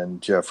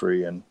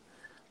Jeffrey and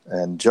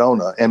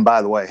Jonah, and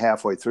by the way,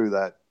 halfway through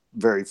that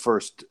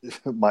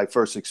my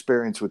first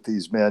experience with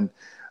these men,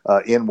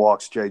 in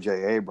walks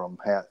J.J.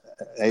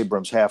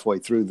 Abrams halfway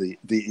through the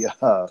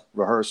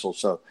rehearsal,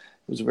 so it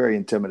was a very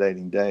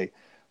intimidating day.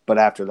 But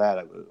after that,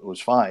 it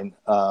was fine.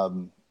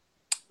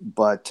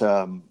 But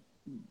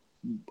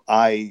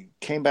I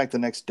came back the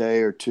next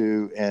day or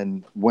two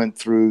and went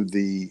through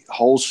the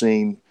whole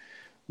scene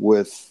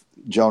with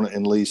Jonah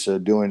and Lisa,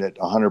 doing it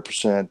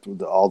 100%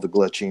 with all the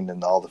glitching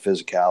and all the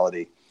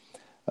physicality.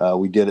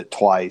 We did it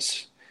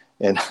twice,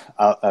 and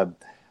I'll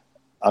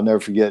never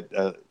forget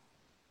the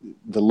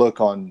look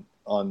on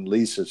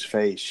Lisa's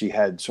face. She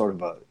had sort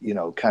of a,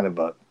 kind of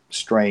a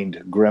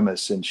strained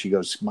grimace, and she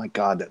goes, "My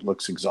God, that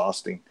looks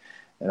exhausting."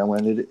 And I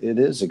went, it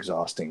is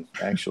exhausting,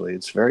 actually.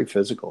 It's very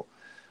physical,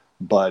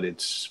 but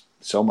it's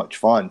so much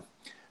fun.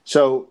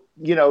 So,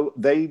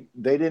 they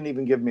didn't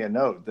even give me a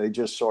note. They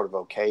just sort of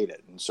okayed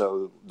it. And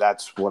so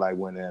that's what I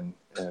went in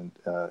and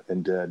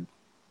did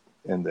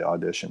in the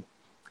audition.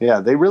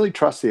 Yeah, they really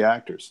trust the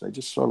actors. They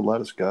just sort of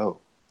let us go.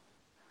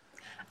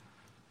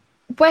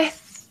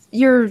 With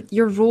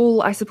your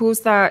role, I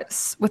suppose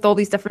that with all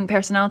these different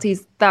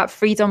personalities, that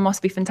freedom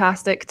must be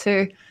fantastic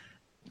to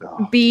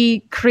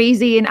be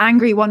crazy and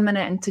angry one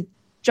minute and to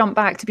jump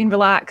back to being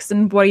relaxed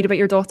and worried about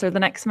your daughter the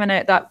next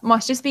minute. That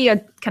must just be a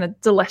kind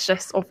of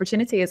delicious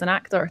opportunity as an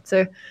actor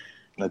to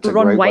That's a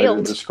run great wild.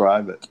 way to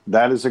describe it.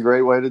 That is a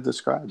great way to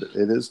describe it.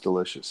 It is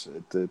delicious.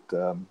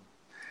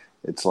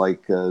 It's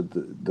like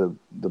the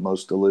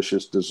most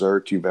delicious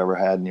dessert you've ever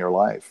had in your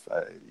life.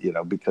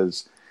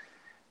 Because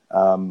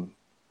it's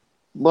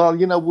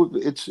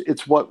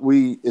what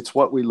we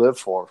live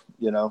for.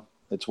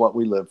 It's what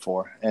we live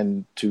for,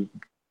 and to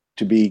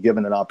be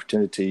given an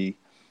opportunity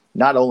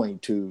not only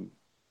to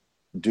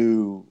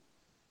do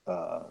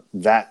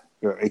that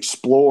or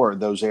explore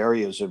those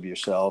areas of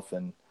yourself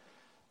and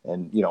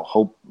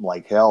hope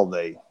like hell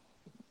they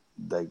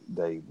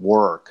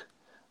work,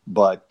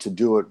 but to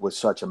do it with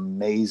such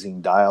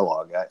amazing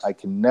dialogue. I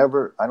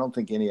don't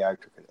think any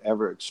actor could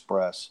ever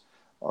express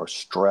or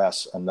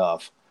stress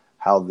enough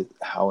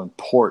how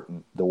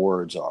important the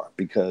words are,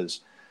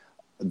 because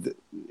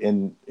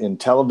in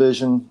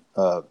television,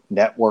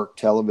 network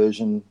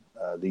television,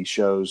 these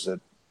shows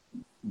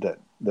that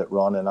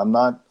run, and I'm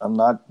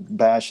not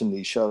bashing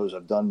these shows.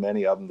 I've done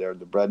many of them. They're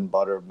the bread and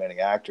butter of many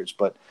actors,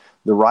 but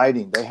the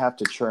writing, they have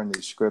to churn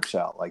these scripts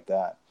out like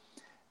that.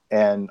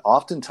 And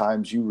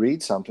oftentimes you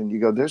read something, you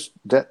go,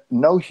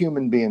 no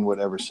human being would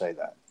ever say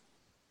that.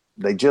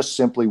 They just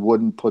simply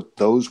wouldn't put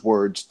those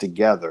words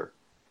together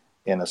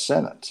in a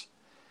sentence.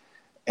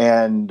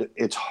 And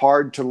it's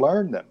hard to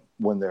learn them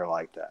when they're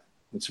like that.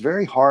 It's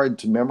very hard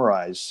to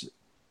memorize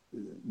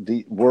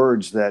the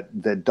words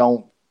that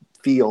don't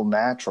feel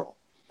natural.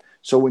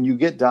 So when you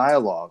get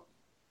dialogue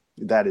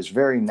that is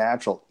very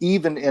natural,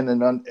 even in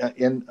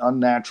an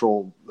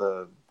unnatural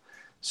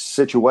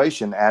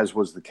situation, as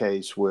was the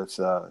case with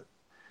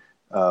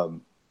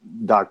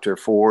Dr.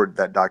 Ford,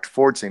 that Dr.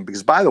 Ford scene,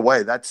 because by the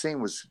way, that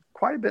scene was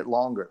quite a bit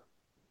longer.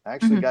 I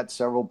actually got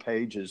several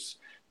pages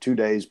 2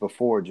 days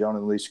before. Jonah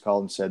and Lisa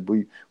called and said,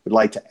 we would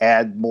like to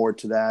add more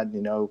to that,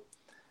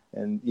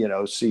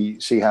 and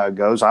see how it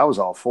goes. I was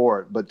all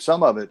for it, but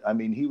some of it, I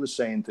mean, he was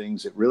saying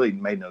things that really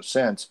made no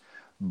sense,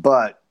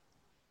 but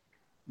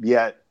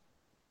yet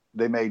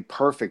they made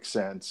perfect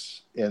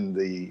sense in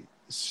the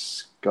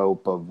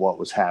scope of what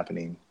was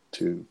happening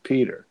to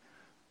Peter.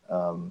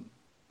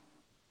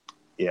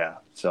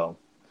 So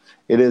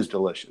it is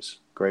delicious.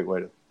 Great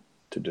way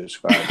to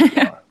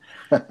describe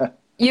it.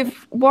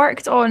 You've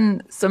worked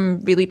on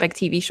some really big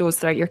TV shows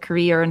throughout your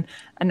career, and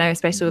now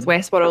especially with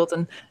Westworld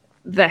and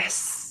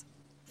this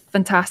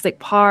fantastic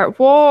part.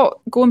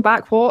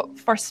 What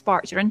first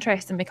sparked your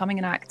interest in becoming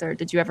an actor?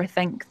 Did you ever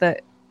think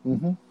that,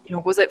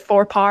 was it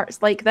for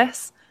parts like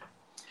this?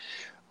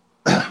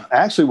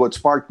 Actually, what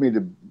sparked me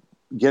to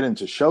get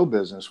into show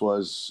business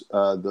was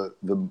the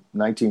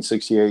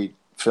 1968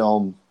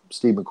 film,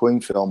 Steve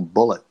McQueen film,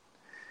 Bullet.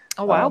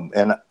 Oh, wow.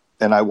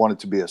 And I wanted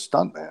to be a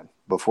stuntman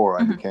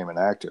before I became an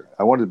actor.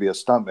 I wanted to be a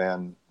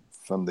stuntman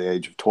from the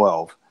age of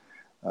 12,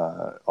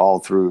 all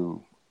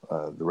through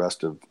the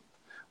rest of,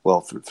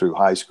 through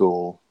high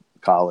school,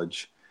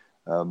 college.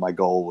 My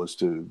goal was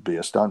to be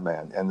a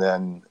stuntman. And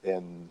then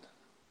in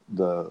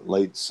the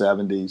late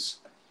 70s,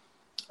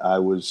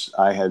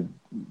 I had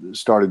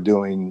started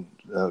doing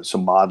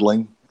some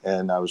modeling,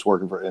 and I was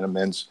working in a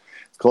men's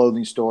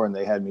clothing store, and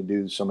they had me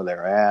do some of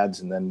their ads.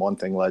 And then one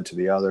thing led to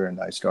the other,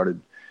 and I started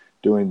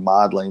doing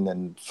modeling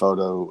and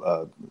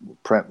photo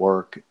print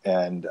work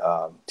and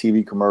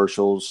TV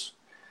commercials.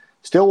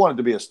 Still wanted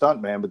to be a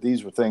stuntman, but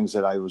these were things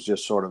that I was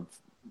just sort of,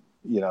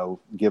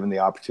 given the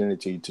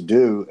opportunity to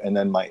do. And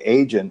then my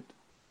agent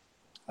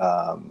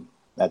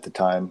at the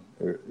time,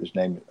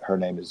 her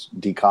name is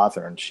Dee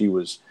Cawthorn. She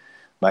was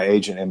my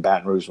agent in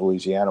Baton Rouge,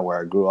 Louisiana, where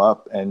I grew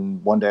up.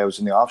 And one day I was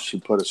in the office, she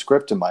put a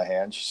script in my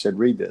hand. She said,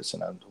 "Read this."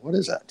 And I was, "What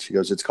is that?" She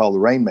goes, "It's called The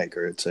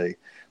Rainmaker. It's a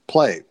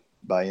play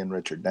by Ian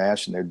Richard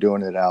Nash, and they're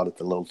doing it out at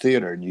the little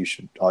theater, and you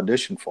should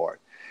audition for it."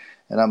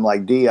 And I'm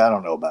like, "Dee, I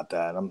don't know about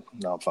that. I don't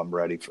know if I'm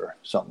ready for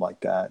something like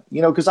that."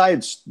 Because I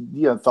had,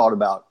 thought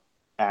about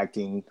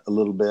acting a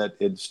little bit.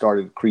 It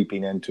started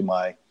creeping into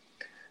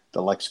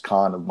the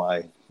lexicon of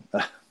my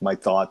my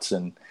thoughts.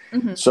 And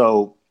Mhm.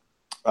 so,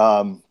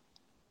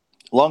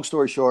 long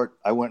story short,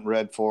 I went and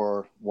read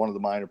for one of the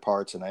minor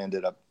parts, and I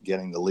ended up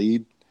getting the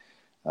lead.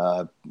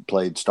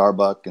 Played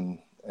Starbuck, and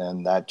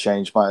that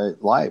changed my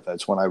life.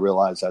 That's when I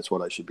realized that's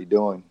what I should be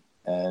doing.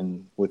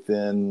 And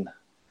within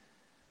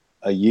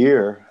a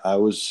year, I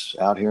was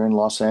out here in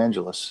Los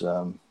Angeles,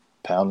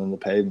 pounding the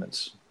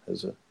pavements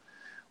as a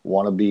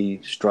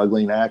wannabe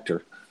struggling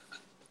actor.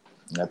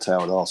 That's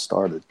how it all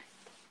started.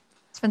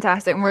 It's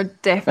fantastic, and we're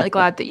definitely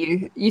glad that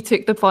you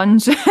took the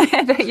plunge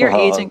that your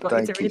agent got you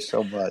to Thank you read.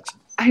 so much.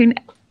 I mean,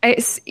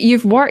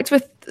 you've worked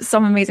with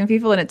some amazing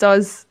people, and it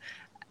does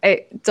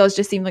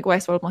just seem like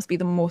Westworld must be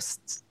the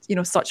most,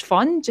 such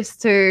fun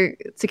just to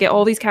get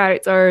all these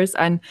characters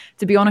and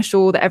to be on a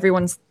show that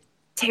everyone's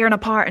tearing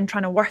apart and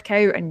trying to work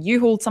out, and you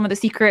hold some of the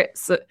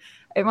secrets.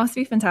 It must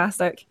be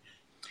fantastic.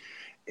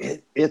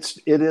 It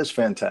is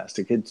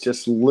fantastic. It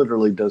just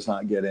literally does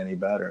not get any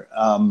better.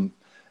 And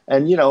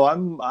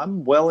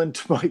I'm well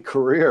into my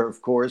career,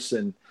 of course,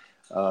 and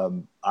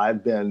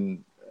I've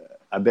been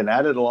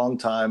at it a long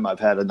time. I've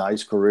had a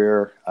nice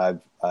career.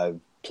 I've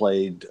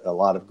played a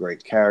lot of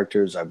great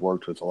characters. I've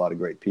worked with a lot of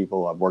great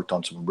people. I've worked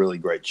on some really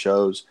great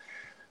shows.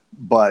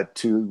 But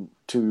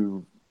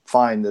to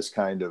find this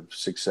kind of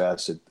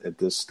success at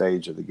this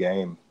stage of the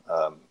game,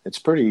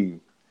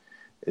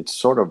 it's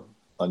sort of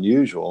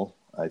unusual,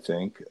 I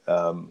think.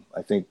 I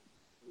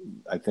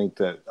think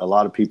that a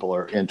lot of people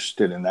are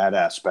interested in that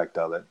aspect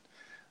of it,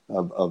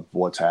 of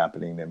what's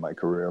happening in my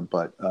career.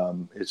 But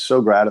it's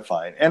so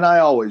gratifying. And I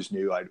always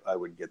knew I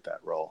would get that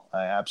role.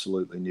 I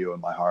absolutely knew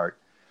in my heart,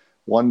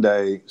 one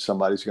day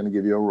somebody's going to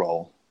give you a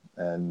role,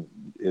 and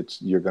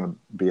you're going to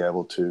be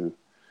able to,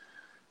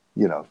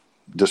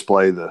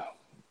 display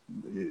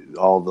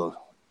all the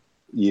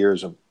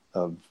years of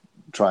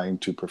trying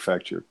to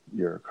perfect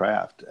your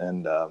craft.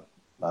 And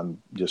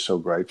I'm just so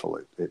grateful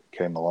it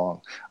came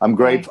along. I'm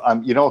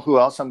grateful. You know who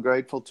else I'm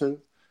grateful to?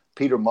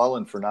 Peter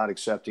Mullen for not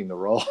accepting the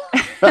role.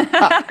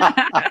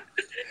 I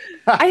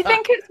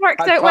think it's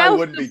worked out well. I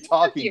wouldn't be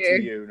talking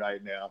to you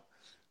right now.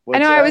 I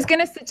know. I was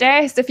going to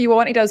suggest if you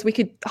wanted us, we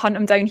could hunt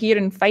him down here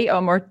and fight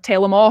him or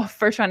tell him off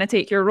for trying to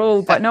take your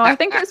role. But no, I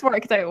think it's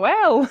worked out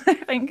well. I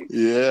think.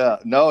 Yeah.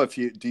 No. If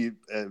you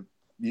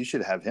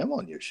should have him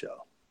on your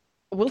show.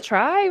 We'll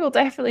try. We'll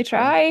definitely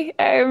try.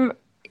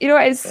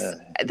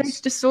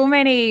 There's just so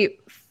many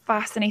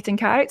fascinating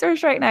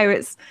characters right now.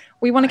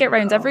 We want to get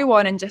round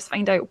everyone and just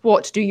find out,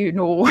 what do you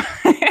know?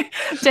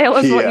 Tell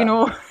us what you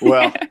know.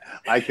 Well,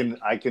 I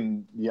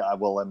can. Yeah.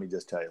 Well, let me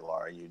just tell you,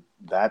 Laura,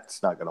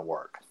 that's not going to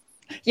work.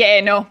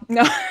 Yeah. No.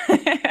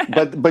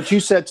 But you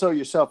said so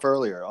yourself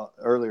earlier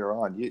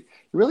on. You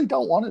really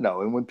don't want to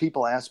know. And when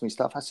people ask me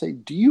stuff, I say,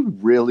 do you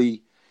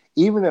really?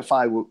 Even if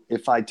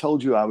I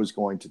told you I was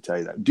going to tell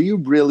you that, do you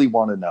really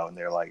want to know? And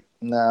they're like,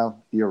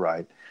 no, you're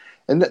right.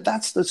 And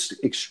that's the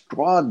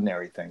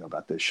extraordinary thing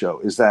about this show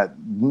is that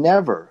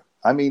never.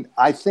 I mean,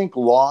 I think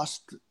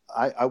Lost.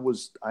 I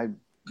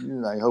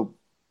hope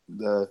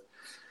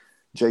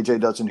JJ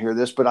doesn't hear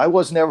this, but I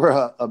was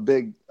never a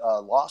big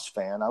Lost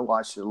fan. I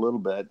watched it a little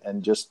bit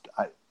and just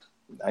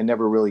I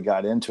never really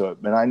got into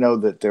it. But I know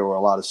that there were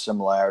a lot of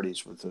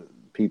similarities with the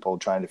people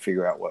trying to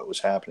figure out what was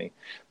happening.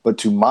 But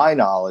to my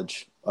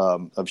knowledge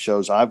of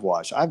shows I've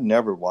watched, I've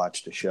never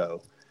watched a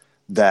show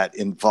that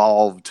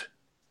involved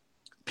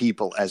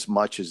people as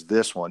much as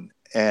this one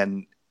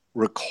and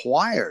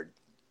required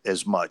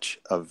as much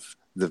of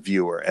the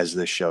viewer as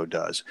this show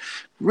does.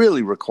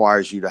 Really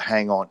requires you to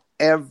hang on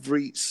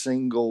every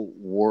single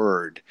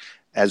word,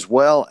 as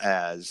well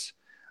as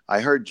I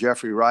heard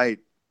Jeffrey Wright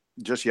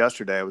just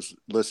yesterday. I was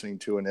listening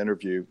to an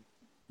interview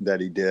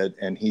that he did,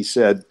 and he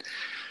said,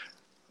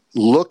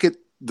 look at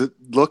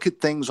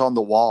things on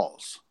the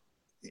walls,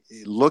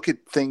 look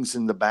at things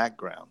in the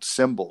background,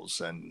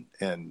 symbols and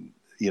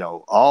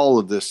all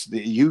of this.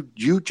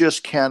 You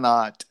just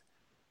cannot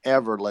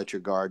ever let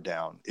your guard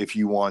down if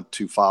you want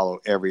to follow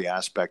every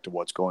aspect of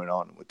what's going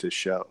on with this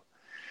show.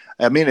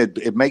 I mean,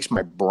 it makes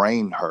my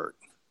brain hurt.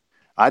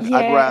 I'd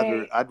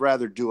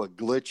rather do a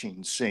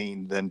glitching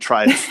scene than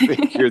try to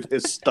figure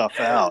this stuff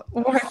out.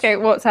 Work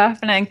out what's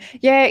happening.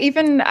 Yeah,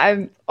 even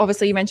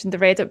obviously you mentioned the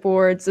Reddit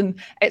boards, and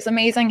it's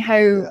amazing how.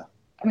 Yeah.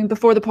 I mean,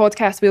 before the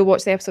podcast, we'll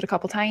watch the episode a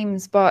couple of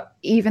times, but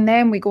even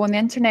then we go on the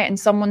internet and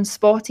someone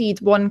spotted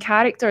one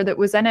character that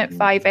was in it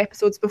 5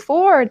 episodes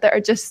before that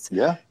are just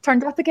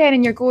turned up again,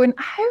 and you're going,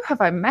 how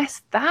have I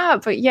missed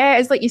that? But yeah,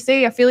 it's like you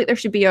say, I feel like there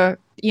should be a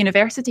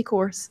university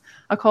course,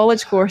 a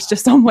college course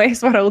just on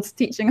Westworld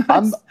teaching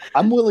us.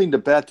 I'm willing to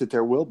bet that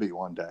there will be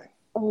one day.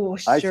 Oh,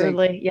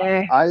 surely,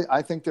 yeah.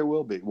 I think there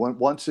will be.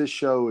 Once this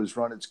show has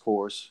run its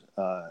course,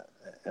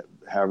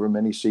 however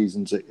many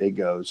seasons it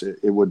goes,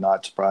 it would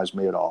not surprise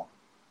me at all.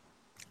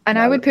 And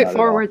I would put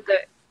forward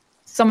that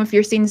some of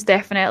your scenes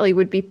definitely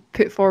would be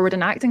put forward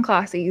in acting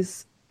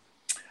classes.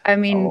 I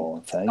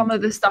mean, some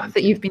of the stuff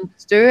that you've been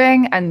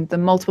doing and the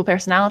multiple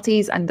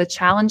personalities and the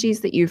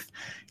challenges that you've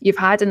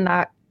had in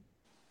that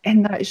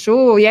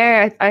show.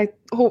 Yeah, I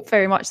hope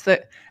very much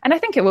that, and I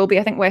think it will be.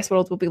 I think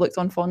Westworld will be looked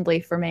on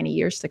fondly for many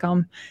years to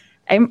come.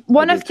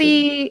 One I of do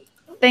the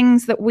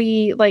things that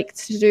we like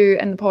to do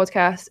in the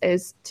podcast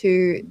is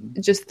to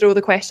just throw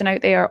the question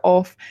out there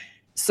of,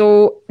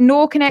 so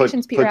no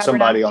connection to Peter put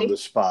somebody on Abernathy. the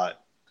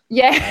spot.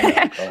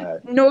 Yeah. Go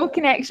ahead. No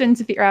connection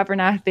to Peter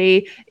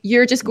Abernathy.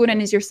 You're just going in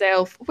as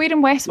yourself. Where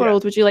in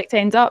Westworld would you like to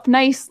end up?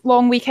 Nice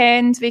long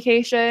weekend,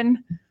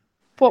 vacation.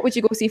 What would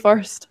you go see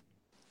first?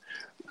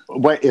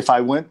 Wait, if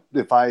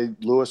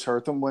Lewis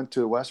Hertham went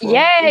to Westworld?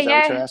 Yeah, Is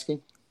that what you're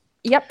asking?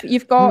 Yep,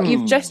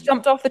 you've just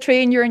jumped off the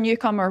train, you're a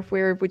newcomer.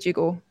 Where would you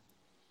go?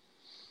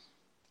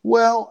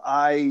 Well,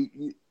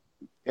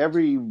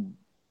 every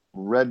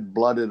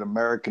red-blooded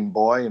American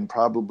boy and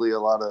probably a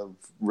lot of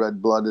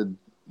red-blooded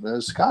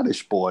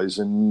Scottish boys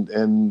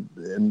and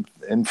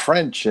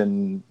French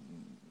and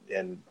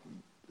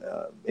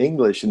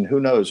English and who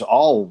knows,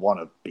 all want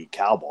to be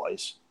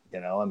cowboys.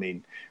 I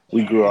mean,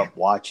 we grew up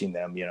watching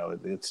them.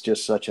 It's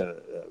just such a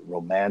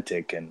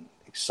romantic and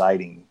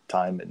exciting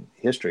time in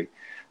history.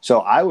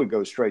 So I would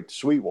go straight to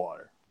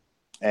Sweetwater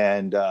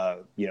and,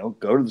 go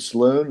to the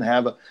saloon,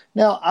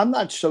 now I'm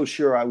not so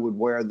sure I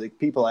would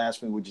people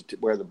ask me, would you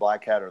wear the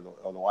black hat or the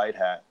white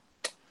hat?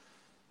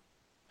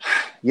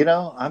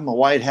 I'm a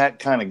white hat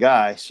kind of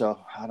guy, so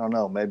I don't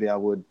know. Maybe I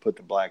would put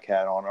the black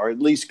hat on, or at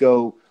least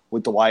go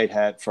with the white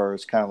hat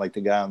first, kind of like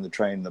the guy on the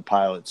train, the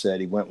pilot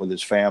said. He went with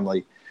his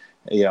family,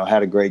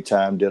 had a great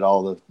time, did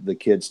all the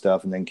kid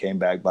stuff, and then came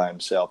back by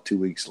himself 2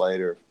 weeks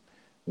later,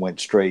 went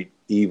straight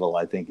evil,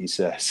 I think he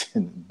says,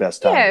 in the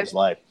best time of his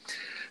life.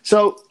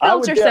 So I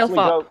would definitely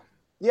go.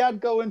 Yeah, I'd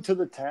go into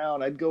the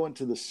town. I'd go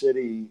into the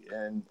city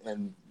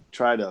and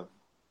try to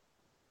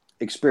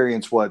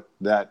experience what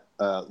that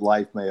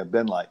life may have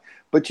been like.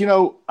 But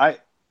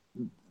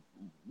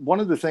one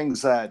of the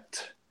things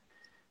that,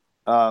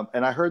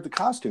 and I heard the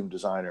costume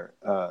designer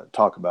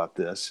talk about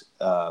this,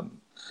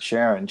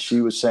 Sharon. She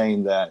was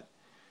saying that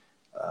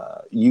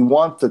you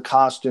want the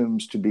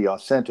costumes to be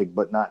authentic,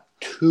 but not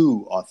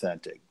too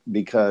authentic,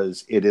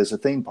 because it is a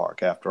theme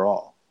park after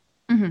all.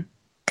 Mm-hmm.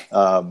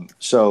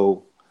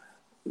 So,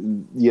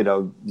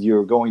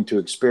 you're going to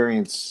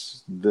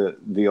experience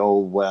the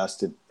Old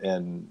West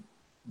and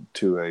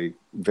to a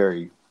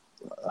very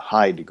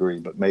high degree,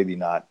 but maybe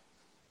not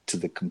to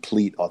the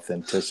complete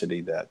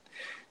authenticity that,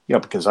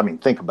 because I mean,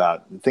 think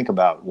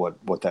about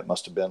what that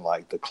must have been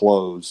like, the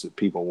clothes that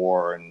people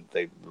wore and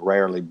they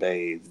rarely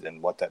bathed,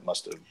 and what that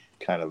must have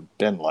kind of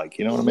been like,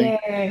 you know what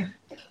I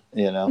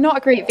mean? Not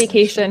a great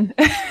vacation.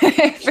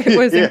 If it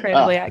was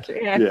incredibly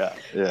accurate.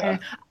 Yeah.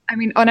 I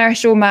mean, on our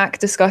show, Mac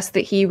discussed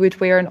that he would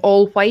wear an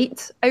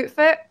all-white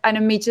outfit, and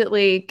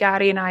immediately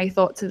Gary and I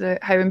thought to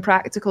how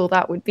impractical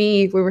that would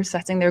be. We were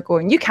sitting there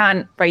going, you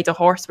can't ride a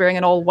horse wearing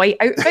an all-white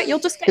outfit. You'll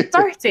just get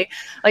dirty.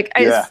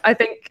 I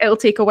think it'll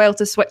take a while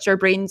to switch our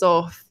brains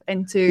off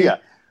into... Yeah,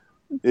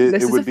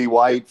 it would be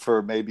white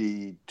for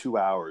maybe 2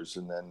 hours,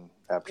 and then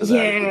after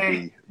that it would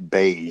be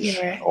beige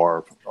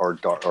or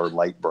dark or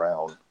light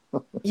brown.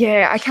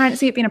 Yeah, I can't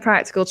see it being a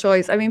practical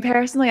choice. I mean,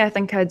 personally, I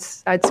think I'd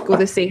go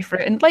the safe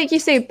route. And like you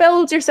say,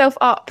 build yourself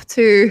up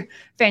to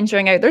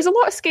venturing out. There's a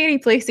lot of scary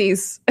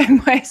places in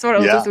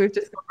Westworld, as we've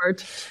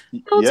discovered.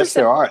 Yes,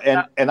 there are.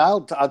 And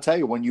I'll tell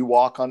you, when you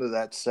walk onto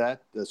that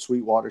set, the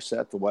Sweetwater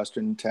set, the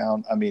Western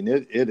town, I mean,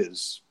 it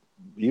is,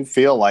 you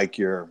feel like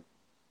you're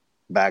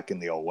back in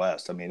the Old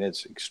West. I mean,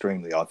 it's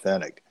extremely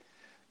authentic.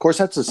 Of course,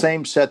 that's the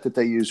same set that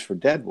they use for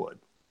Deadwood.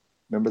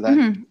 Remember that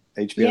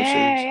HBO series?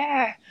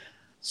 Yeah.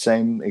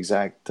 Same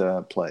exact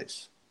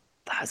place.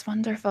 That's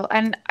wonderful.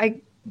 And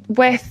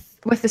with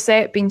the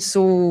set being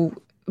so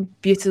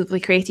beautifully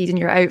created and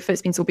your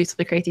outfits being so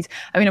beautifully created,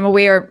 I mean, I'm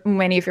aware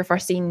many of your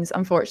first scenes,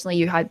 unfortunately,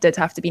 you did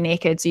have to be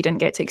naked, so you didn't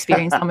get to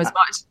experience them as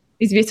much.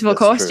 These beautiful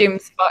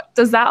costumes. True. But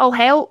does that all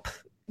help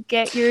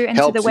get you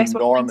into the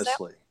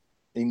Westworld?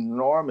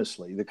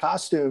 Enormously. The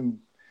costume,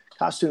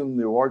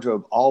 the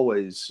wardrobe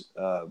always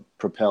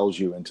propels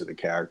you into the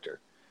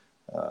character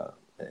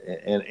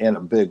in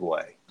a big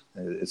way.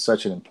 It's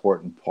such an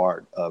important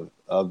part of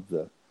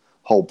the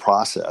whole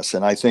process.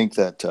 And I think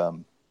that,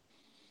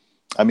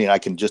 I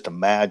can just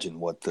imagine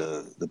what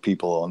the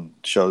people on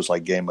shows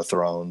like Game of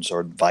Thrones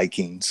or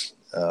Vikings,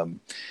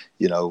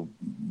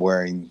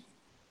 wearing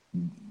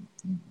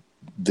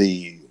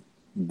the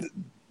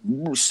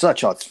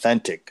such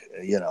authentic,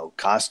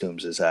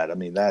 costumes as that. I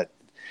mean, that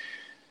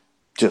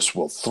just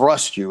will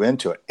thrust you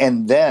into it.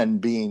 And then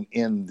being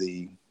in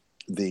the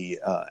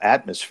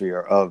atmosphere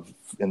of,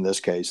 in this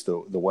case, the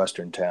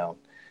Western town.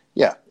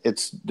 Yeah,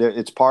 it's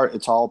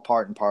all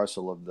part and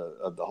parcel of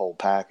the whole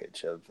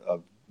package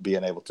of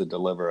being able to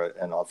deliver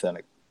an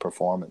authentic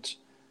performance.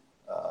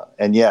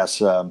 And yes,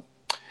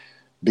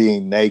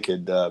 being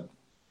naked, I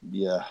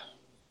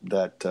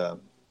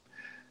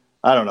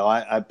don't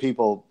know.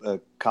 People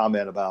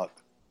comment about,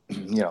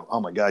 oh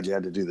my God, you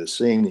had to do this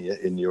scene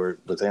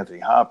with Anthony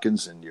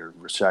Hopkins and you're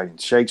reciting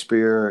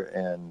Shakespeare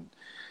and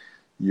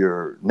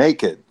you're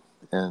naked.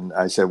 And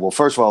I said, well,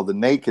 first of all, the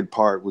naked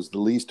part was the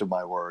least of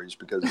my worries,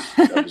 because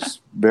I was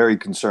very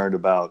concerned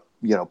about,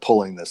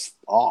 pulling this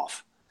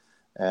off.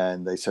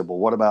 And they said, well,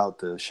 what about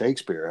the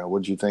Shakespeare?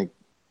 What did you think,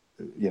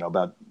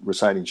 about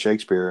reciting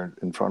Shakespeare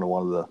in front of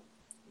one of the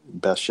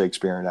best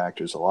Shakespearean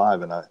actors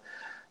alive.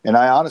 And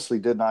I honestly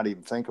did not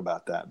even think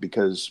about that,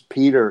 because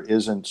Peter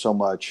isn't so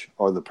much,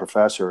 or the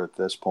professor at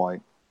this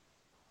point,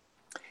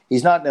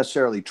 he's not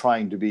necessarily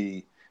trying to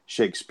be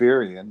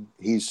Shakespearean.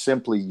 He's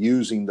simply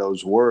using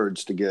those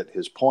words to get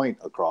his point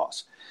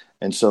across.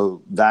 And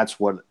so that's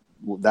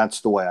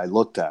the way I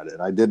looked at it.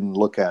 I didn't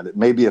look at it.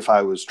 Maybe if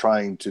I was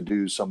trying to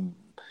do some,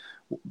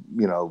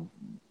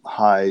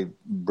 high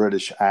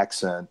British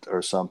accent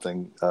or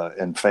something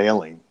and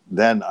failing,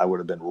 then I would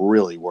have been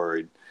really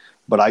worried.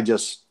 But I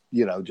just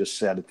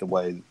said it the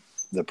way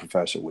the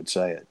professor would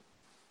say it.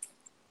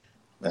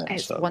 And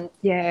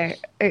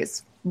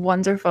it's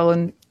wonderful.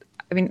 And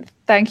I mean,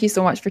 thank you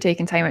so much for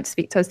taking time out to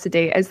speak to us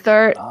today. Is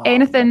there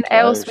anything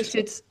else we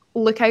should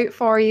look out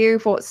for you?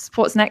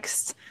 What's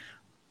next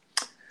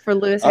for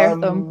Lewis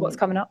Hertham? What's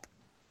coming up?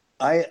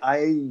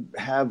 I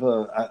have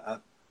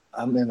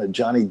I'm in a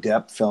Johnny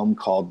Depp film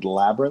called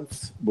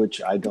Labyrinth,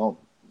 which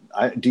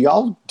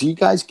do you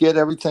guys get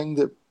everything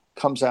that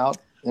comes out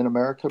in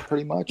America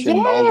pretty much?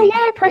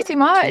 Pretty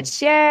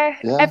much. Yeah.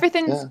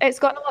 Everything's it's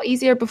gotten a lot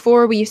easier.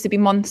 Before, we used to be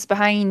months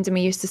behind and we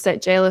used to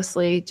sit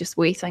jealously just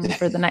waiting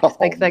for the next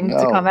big thing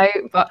to come out.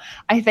 But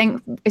I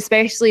think,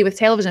 especially with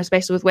television,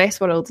 especially with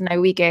Westworld,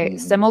 now we get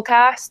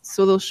simulcasts,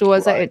 so they'll show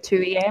us out at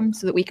 2 a.m.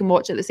 so that we can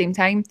watch at the same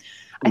time.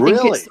 I think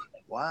it's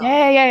wow.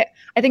 Yeah.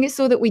 I think it's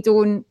so that we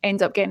don't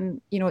end up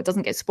getting, it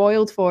doesn't get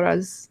spoiled for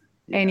us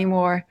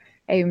anymore.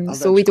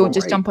 So we don't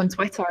just jump on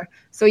Twitter.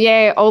 So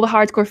all the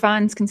hardcore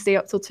fans can stay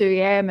up till 2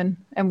 a.m.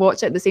 and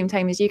watch it at the same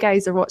time as you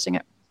guys are watching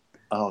it.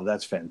 Oh,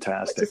 that's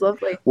fantastic. Which is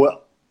lovely.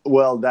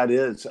 Well, that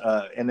is.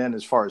 And then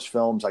as far as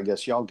films, I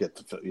guess y'all get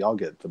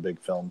the big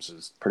films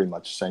is pretty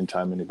much the same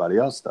time anybody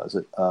else does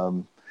it.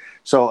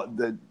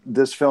 So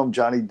this film,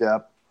 Johnny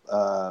Depp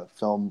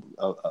film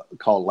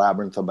called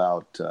Labyrinth,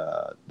 about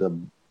the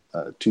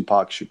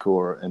Tupac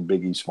Shakur and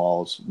Biggie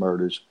Smalls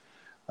murders.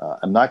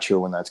 I'm not sure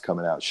when that's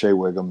coming out. Shea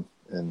Whigham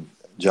and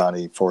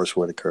Johnny Forrest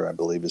Whitaker, I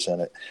believe, is in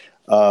it.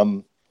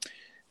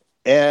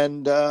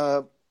 And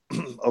a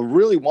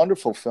really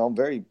wonderful film,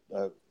 very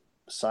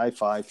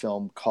sci-fi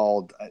film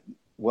called,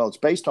 it's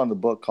based on the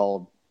book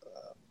called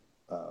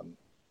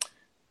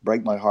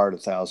Break My Heart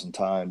 1,000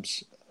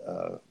 Times.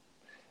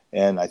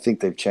 And I think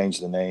they've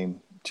changed the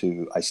name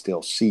to I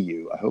Still See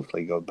You. I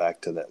hopefully go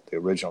back to the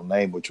original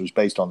name, which was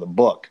based on the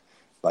book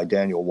by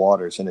Daniel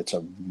Waters. And it's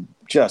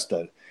just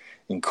an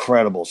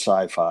incredible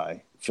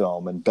sci-fi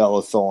film. And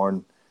Bella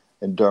Thorne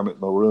and Dermot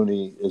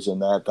Mulroney is in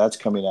that. That's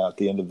coming out at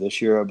the end of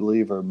this year, I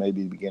believe, or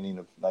maybe beginning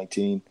of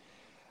 19.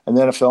 And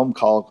then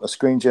a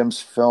Screen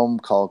Gems film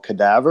called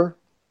Cadaver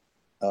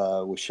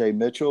with Shay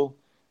Mitchell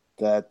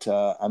that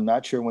I'm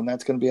not sure when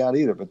that's going to be out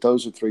either. But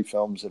those are 3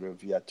 films that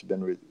have yet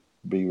to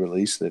be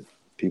released that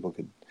people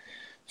could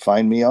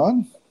find me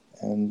on.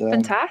 And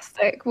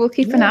fantastic. We'll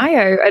keep an eye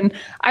out. And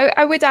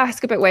I would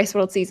ask about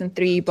Westworld season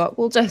 3, but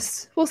we'll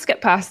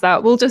skip past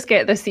that. We'll just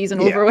get this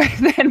season over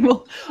with, then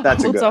we'll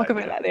talk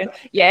about that then.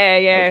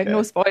 Yeah. Okay.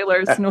 No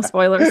spoilers.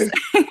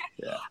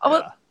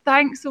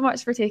 Thanks so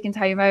much for taking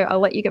time out.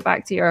 I'll let you get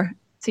back to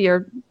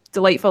your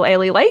delightful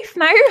LA life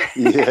now.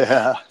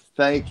 Yeah.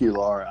 Thank you,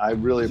 Laura. I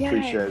really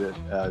appreciate it.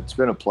 It's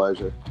been a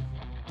pleasure.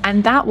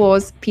 And that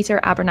was Peter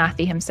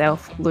Abernathy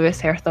himself, Lewis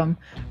Hertham.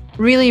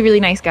 Really, really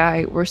nice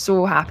guy. We're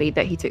so happy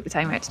that he took the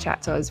time out to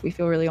chat to us. We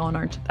feel really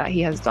honoured that he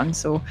has done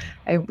so.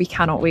 We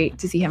cannot wait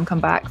to see him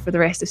come back for the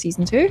rest of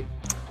season 2.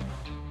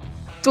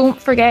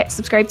 Don't forget to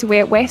subscribe to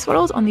Way Out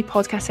Westworld on the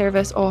podcast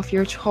service of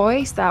your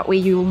choice. That way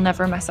you will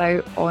never miss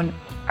out on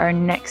our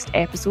next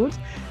episode.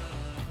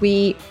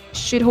 We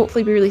should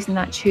hopefully be releasing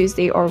that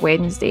Tuesday or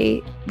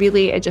Wednesday.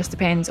 Really, it just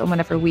depends on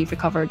whenever we've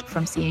recovered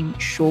from seeing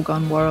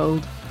Shogun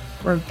World.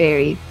 We're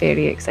very,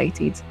 very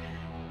excited.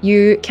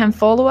 You can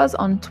follow us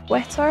on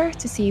Twitter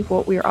to see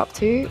what we're up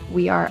to.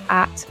 We are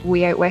at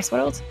Way Out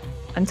Westworld.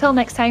 Until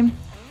next time,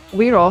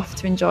 we're off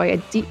to enjoy a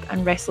deep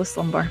and restless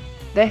slumber.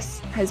 This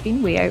has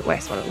been Way Out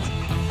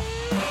Westworld.